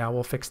perfectly right now.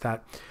 We'll fix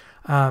that.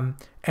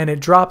 And it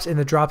drops in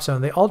the drop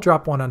zone. They all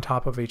drop one on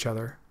top of each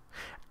other.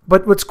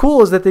 But what's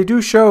cool is that they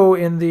do show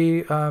in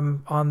the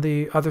on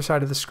the other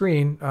side of the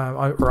screen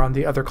or on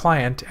the other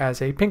client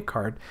as a pink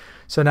card.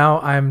 So now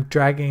I'm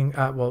dragging.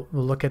 We'll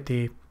look at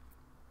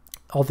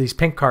all these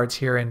pink cards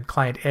here in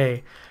client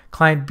A.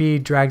 Client B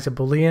drags a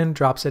Boolean,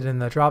 drops it in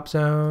the drop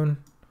zone.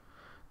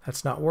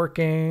 That's not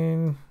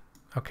working.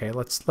 Okay,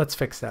 let's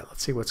fix that.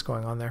 Let's see what's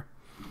going on there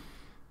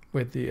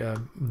with the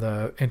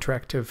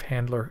interactive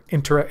handler.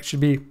 It should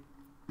be,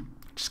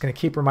 just going to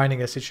keep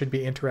reminding us, it should be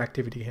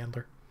interactivity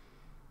handler.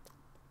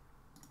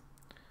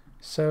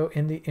 So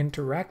in the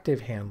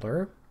interactive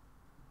handler,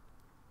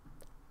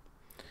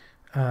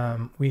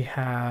 we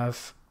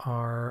have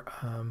our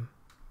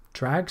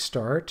drag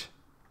start.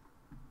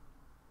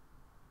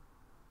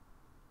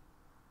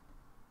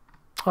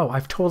 Oh,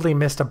 I've totally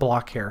missed a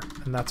block here,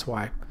 and that's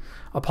why.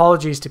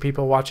 Apologies to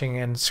people watching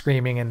and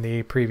screaming in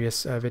the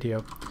previous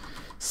video.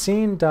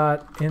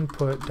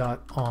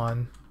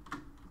 Scene.input.on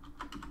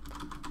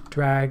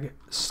drag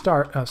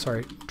start,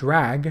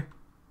 drag,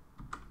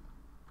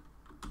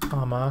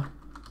 comma,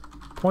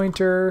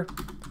 pointer,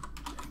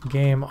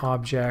 game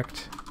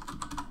object,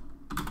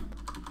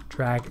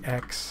 drag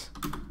X,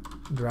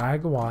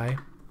 drag Y,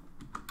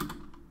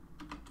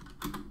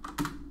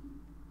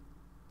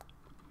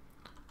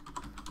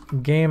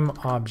 game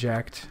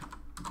object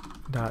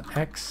dot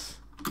X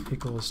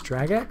equals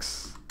drag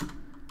X,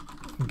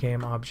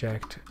 game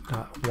object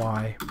dot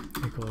Y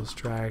equals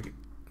drag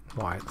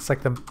Y. It's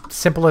like the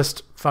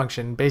simplest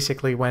function.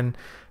 Basically, when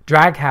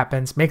drag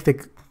happens, make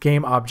the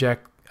game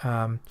object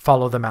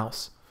follow the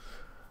mouse.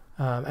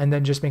 And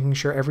then just making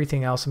sure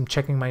everything else, I'm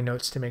checking my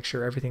notes to make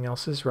sure everything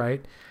else is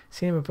right.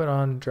 Scene input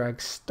on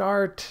drag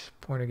start,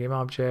 pointer game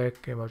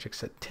object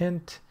set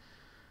tint,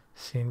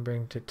 scene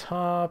bring to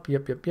top,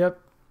 yep.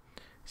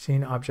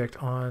 Scene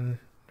object on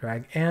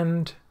drag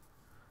end,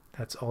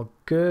 that's all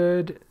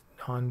good.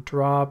 On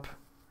drop,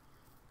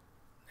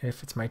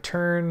 if it's my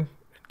turn,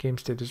 game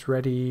state is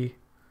ready,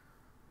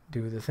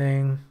 do the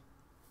thing,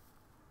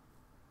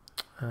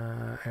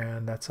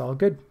 and that's all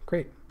good.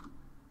 Great.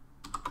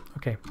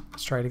 Okay,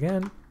 let's try it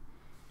again.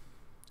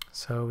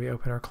 So we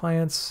open our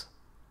clients,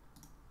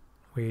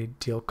 we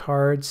deal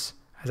cards.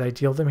 As I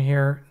deal them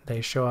here,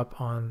 they show up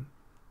on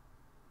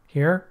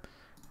here.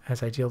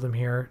 As I deal them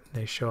here,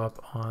 they show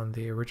up on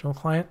the original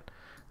client.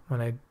 When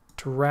I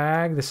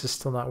drag, this is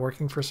still not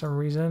working for some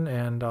reason,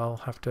 and I'll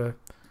have to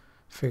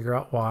figure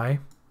out why.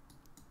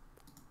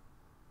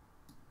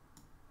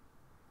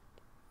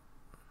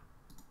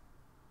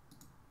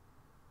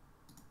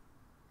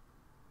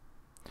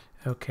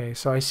 Okay,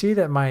 so I see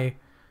that my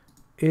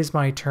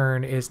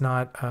turn is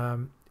not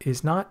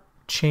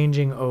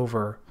changing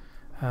over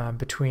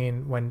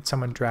between when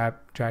someone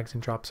drags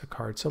and drops a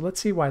card. So let's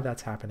see why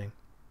that's happening.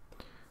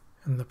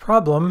 And the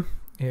problem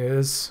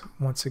is,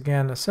 once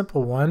again, a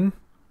simple one,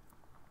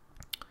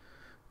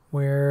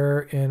 where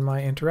in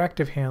my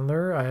interactive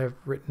handler I have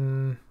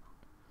written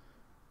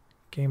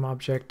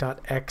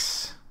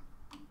GameObject.x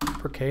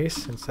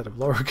uppercase instead of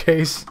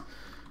lowercase,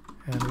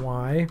 and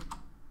Y,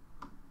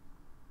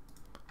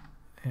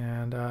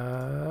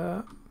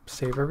 and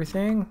save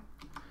everything,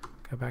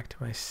 go back to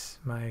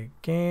my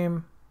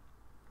game,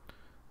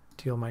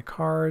 deal my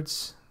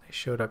cards, they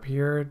showed up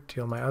here,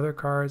 deal my other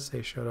cards,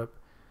 they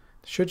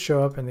should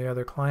show up in the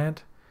other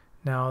client.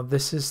 Now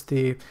this is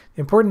the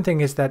important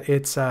thing, is that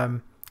it's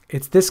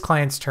this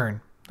client's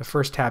turn, the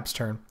first tab's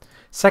turn.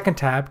 Second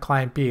tab,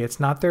 client B, it's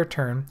not their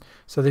turn,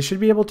 so they should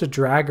be able to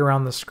drag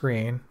around the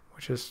screen,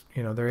 which is,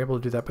 they're able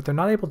to do that, but they're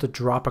not able to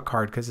drop a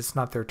card because it's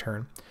not their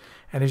turn.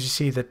 And as you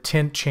see, the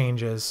tint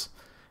changes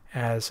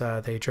as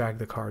they drag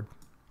the card.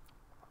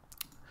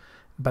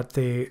 But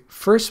the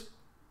first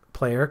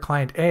player,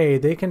 client A,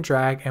 they can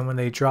drag, and when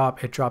they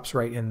drop, it drops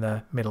right in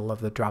the middle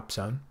of the drop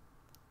zone.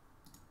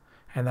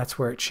 And that's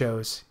where it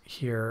shows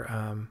here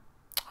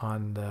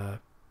on the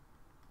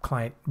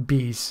client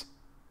B's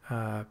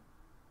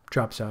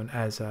drop zone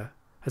as a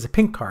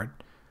pink card.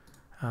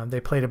 They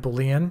played a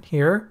Boolean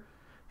here,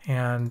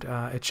 and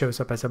it shows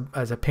up as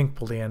a pink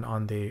Boolean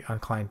on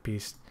client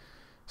B's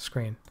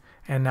screen.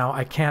 And now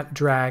I can't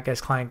drag as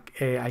client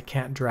A. I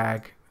can't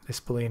drag this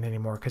Boolean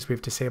anymore because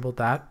we've disabled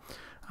that,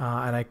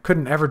 and I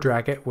couldn't ever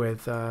drag it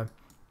with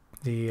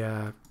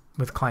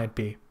with client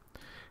B.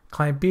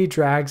 Client B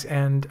drags,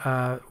 and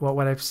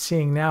what I'm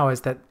seeing now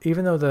is that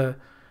even though the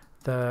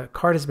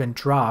card has been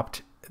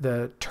dropped,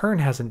 the turn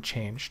hasn't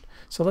changed.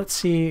 So let's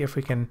see if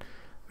we can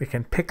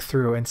pick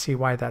through and see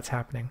why that's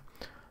happening.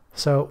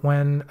 So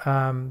when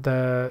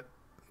the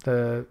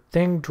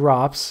thing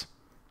drops,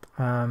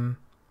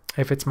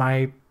 if it's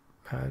my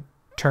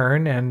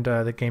turn and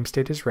the game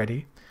state is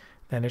ready,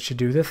 then it should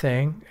do the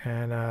thing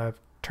and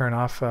turn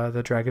off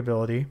the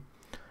dragability,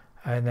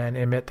 and then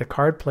emit the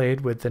card played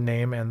with the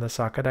name and the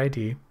socket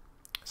ID.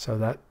 So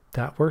that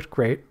worked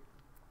great.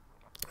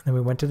 Then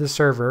we went to the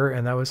server,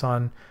 and that was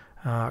on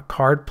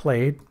card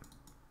played.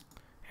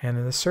 And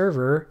in the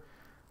server,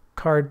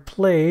 card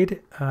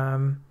played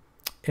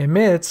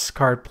emits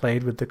card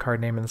played with the card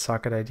name and the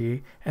socket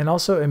ID, and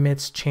also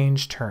emits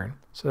change turn.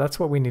 So that's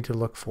what we need to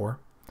look for.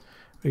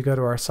 We go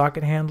to our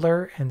socket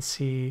handler and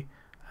see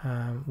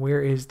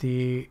where is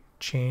the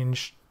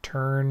change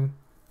turn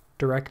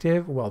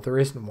directive. Well, there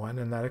isn't one,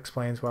 and that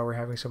explains why we're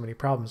having so many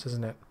problems,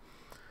 isn't it?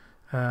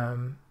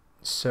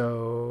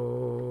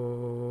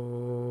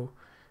 So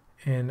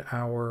in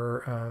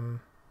our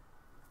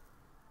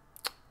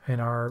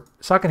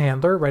socket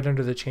handler, right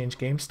under the change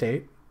game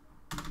state,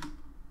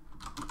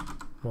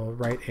 we'll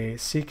write a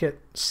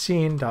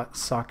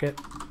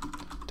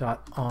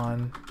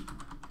scene.socket.on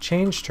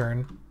change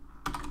turn,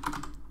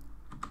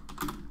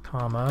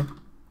 comma,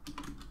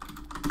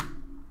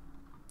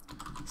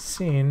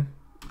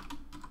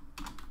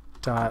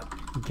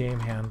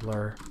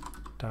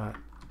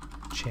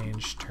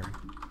 scene.gamehandler.change turn.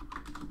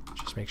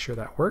 Just make sure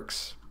that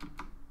works.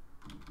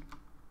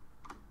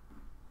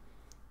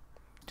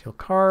 Deal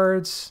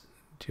cards.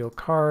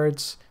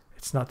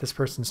 It's not this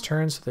person's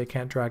turn, so they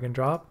can't drag and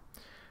drop.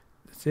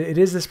 It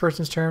is this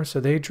person's turn, so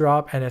they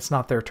drop, and it's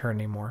not their turn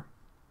anymore.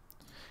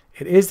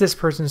 It is this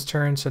person's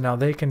turn, so now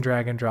they can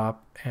drag and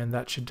drop, and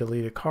that should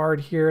delete a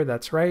card here.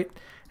 That's right,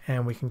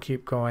 and we can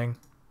keep going.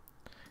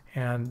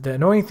 And the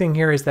annoying thing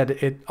here is that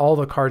all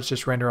the cards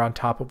just render on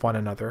top of one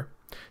another.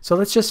 So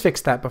let's just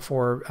fix that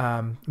before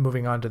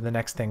moving on to the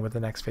next thing with the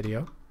next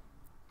video.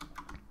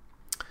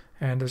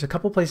 And there's a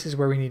couple places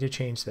where we need to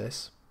change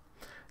this.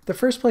 The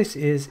first place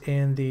is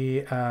in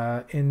the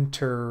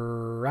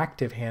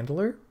interactive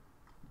handler.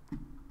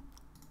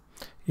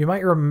 You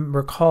might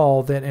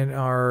recall that in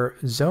our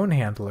zone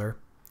handler,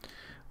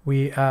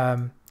 we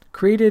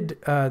created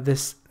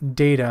this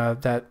data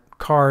that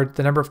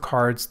the number of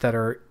cards that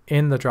are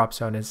in the drop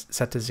zone is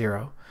set to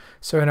 0.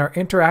 So in our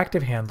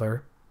interactive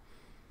handler,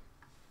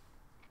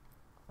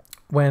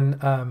 when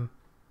a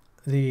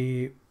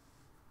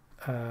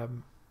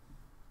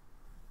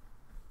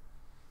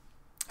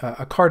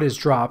card is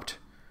dropped,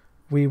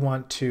 we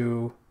want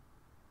to,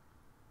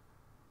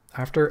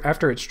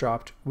 after it's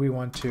dropped, we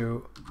want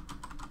to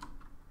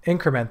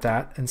increment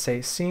that and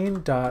say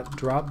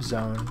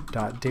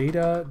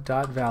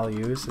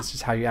scene.dropzone.data.values. This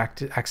is how you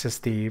access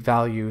the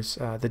values,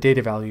 the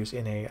data values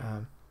in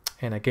a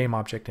game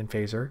object in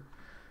Phaser.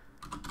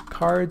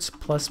 Cards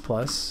plus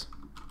plus.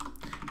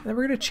 And then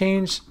we're going to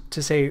change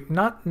to say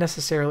not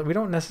necessarily, we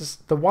don't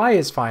necessarily, the Y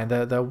is fine,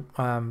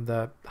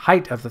 the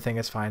height of the thing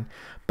is fine,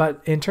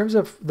 but in terms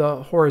of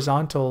the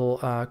horizontal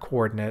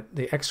coordinate,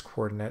 the X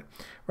coordinate,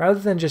 rather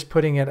than just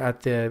putting it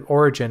at the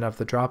origin of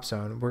the drop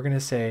zone, we're going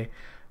to say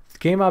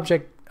game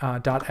object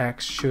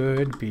 .x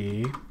should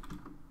be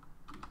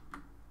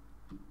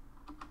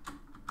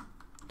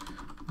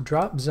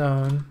drop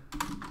zone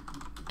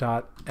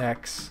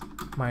 .x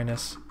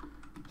minus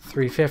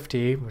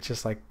 350, which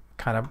is like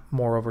kind of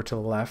more over to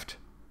the left,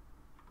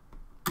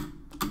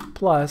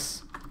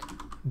 plus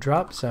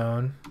drop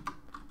zone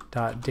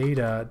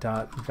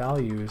data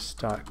values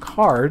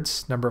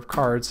cards, number of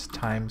cards,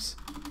 times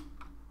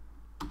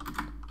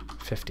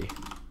 50.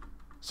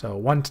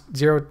 So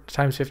 0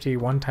 times 50,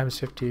 1 times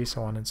 50,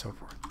 so on and so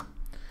forth.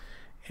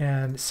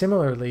 And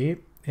similarly,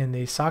 in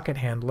the socket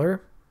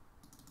handler,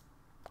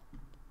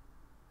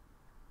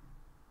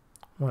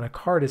 when a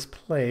card is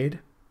played,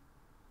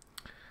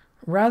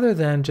 rather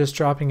than just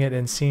dropping it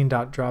in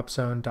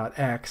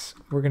scene.dropzone.x,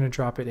 we're going to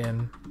drop it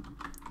in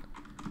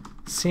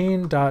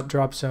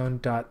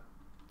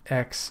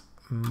scene.dropzone.x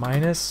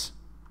minus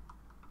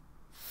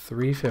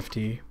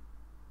 350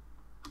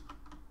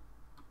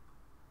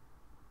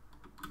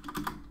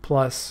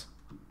 plus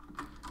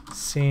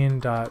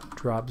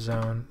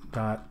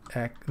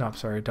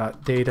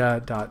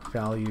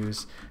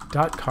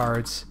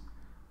scene.dropzone.data.values.cards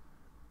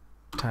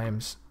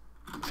times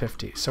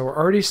 50. So we're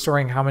already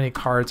storing how many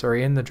cards are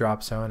in the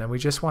drop zone, and we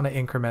just want to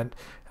increment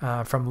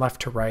from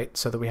left to right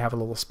so that we have a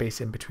little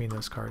space in between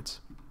those cards.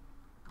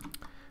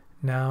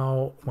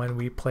 Now when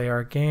we play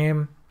our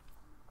game,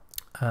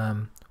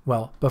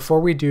 well, before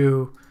we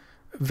do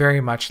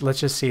very much, let's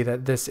just see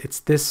that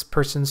it's this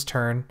person's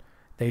turn.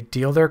 They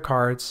deal their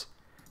cards,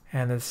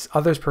 and this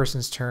other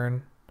person's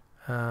turn.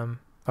 I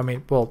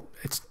mean, well,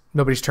 it's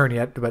nobody's turn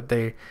yet, but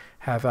they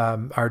have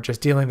are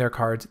just dealing their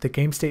cards. The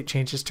game state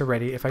changes to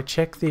ready. If I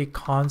check the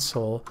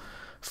console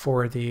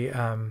for the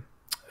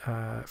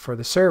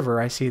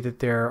server, I see that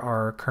there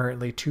are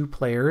currently 2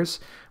 players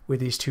with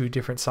these 2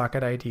 different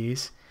socket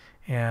IDs,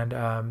 and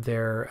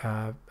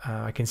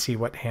I can see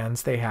what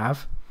hands they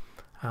have,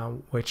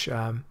 which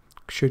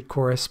should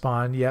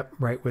correspond, yep,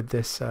 right with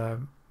this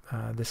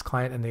this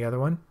client and the other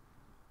one,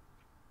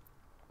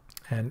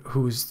 and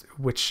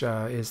which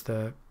is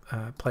the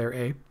player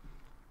A.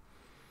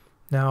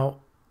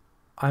 Now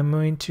I'm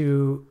going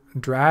to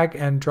drag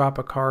and drop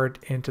a card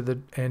into the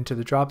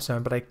drop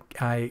zone, but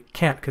I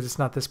can't because it's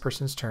not this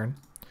person's turn.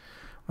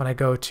 When I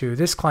go to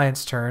this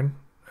client's turn,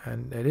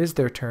 and it is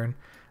their turn,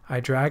 I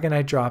drag and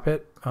I drop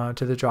it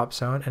to the drop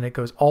zone, and it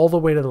goes all the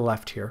way to the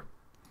left here.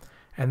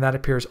 And that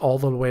appears all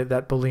the way,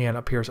 that Boolean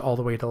appears all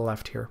the way to the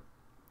left here.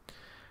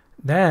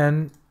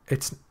 Then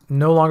it's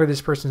no longer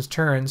this person's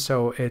turn,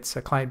 so it's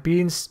a client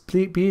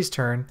B's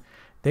turn.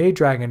 They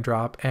drag and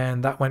drop,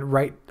 and that went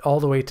right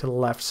all the way to the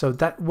left. So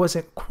that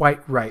wasn't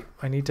quite right.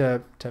 I need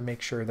to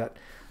make sure that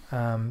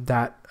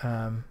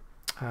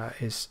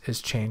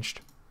is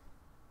changed.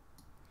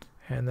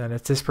 And then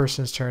it's this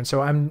person's turn.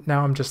 So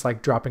I'm just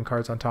like dropping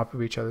cards on top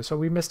of each other. So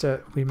we missed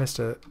a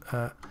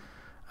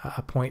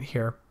point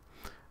here.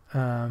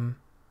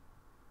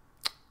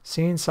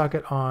 Scene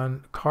socket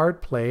on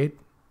card played.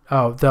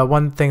 Oh, the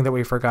one thing that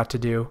we forgot to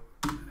do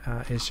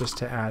is just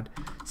to add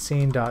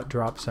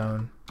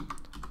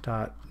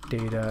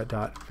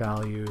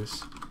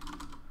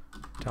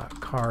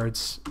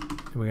scene.dropzone.data.values.cards.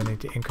 We're going to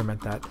need to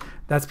increment that.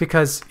 That's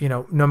because, you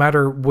know, no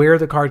matter where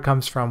the card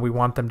comes from, we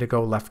want them to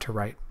go left to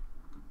right.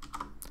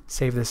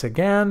 Save this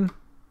again.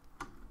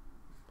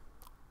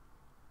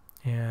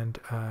 And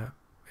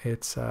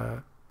it's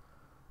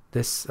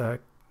this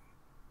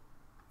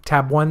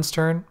tab 1's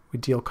turn. We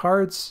deal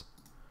cards.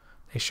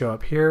 They show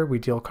up here. We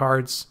deal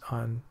cards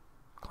on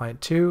client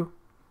 2.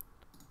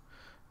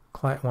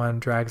 Client 1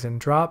 drags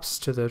and drops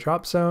to the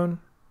drop zone.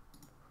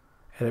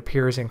 It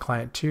appears in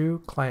client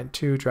 2. Client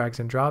 2 drags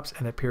and drops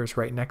and appears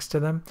right next to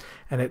them.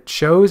 And it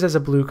shows as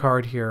a blue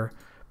card here,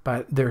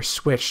 but they're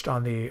switched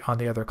on the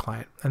other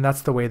client. And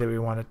that's the way that we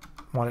want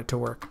it to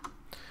work.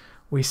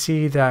 We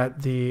see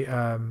that the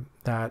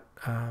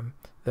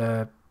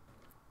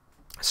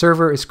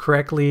server is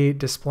correctly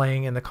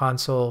displaying in the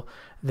console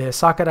the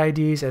socket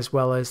IDs as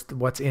well as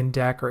what's in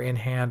deck or in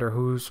hand or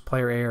who's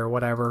player A or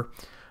whatever.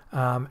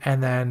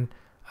 And then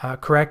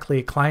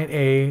correctly, client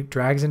A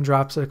drags and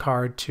drops a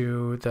card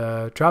to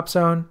the drop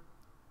zone.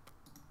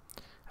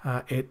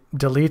 It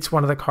deletes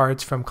one of the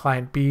cards from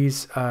client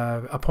B's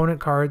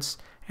opponent cards,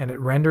 and it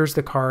renders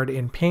the card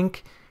in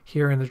pink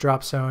here in the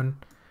drop zone.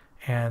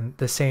 And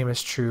the same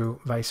is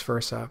true vice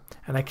versa.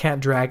 And I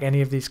can't drag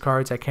any of these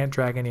cards. I can't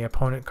drag any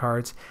opponent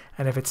cards.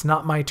 And if it's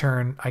not my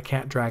turn, I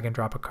can't drag and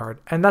drop a card.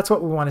 And that's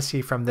what we want to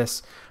see from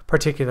this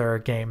particular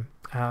game.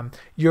 The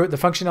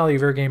functionality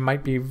of your game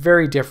might be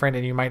very different,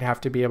 and you might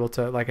have to be able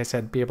to, like I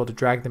said, be able to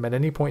drag them at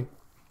any point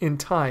in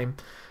time.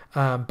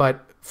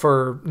 But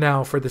for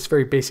now, for this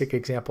very basic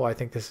example, I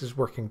think this is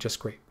working just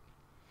great.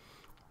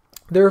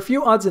 There are a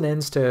few odds and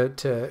ends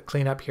to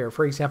clean up here.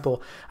 For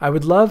example, I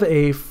would love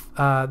the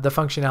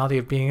functionality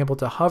of being able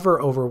to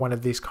hover over one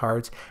of these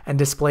cards and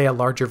display a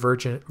larger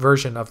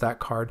version of that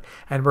card.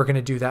 And we're going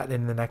to do that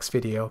in the next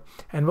video.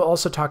 And we'll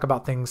also talk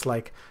about things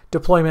like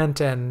deployment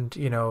and,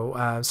 you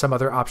know, some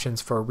other options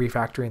for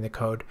refactoring the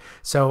code.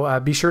 So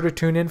be sure to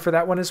tune in for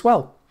that one as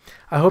well.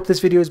 I hope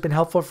this video has been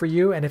helpful for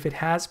you, and if it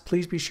has,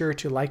 please be sure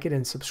to like it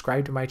and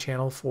subscribe to my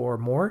channel for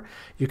more.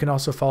 You can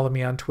also follow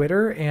me on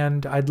Twitter,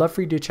 and I'd love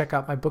for you to check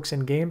out my books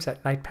and games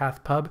at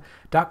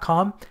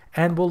nightpathpub.com,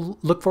 and we'll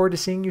look forward to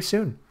seeing you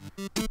soon.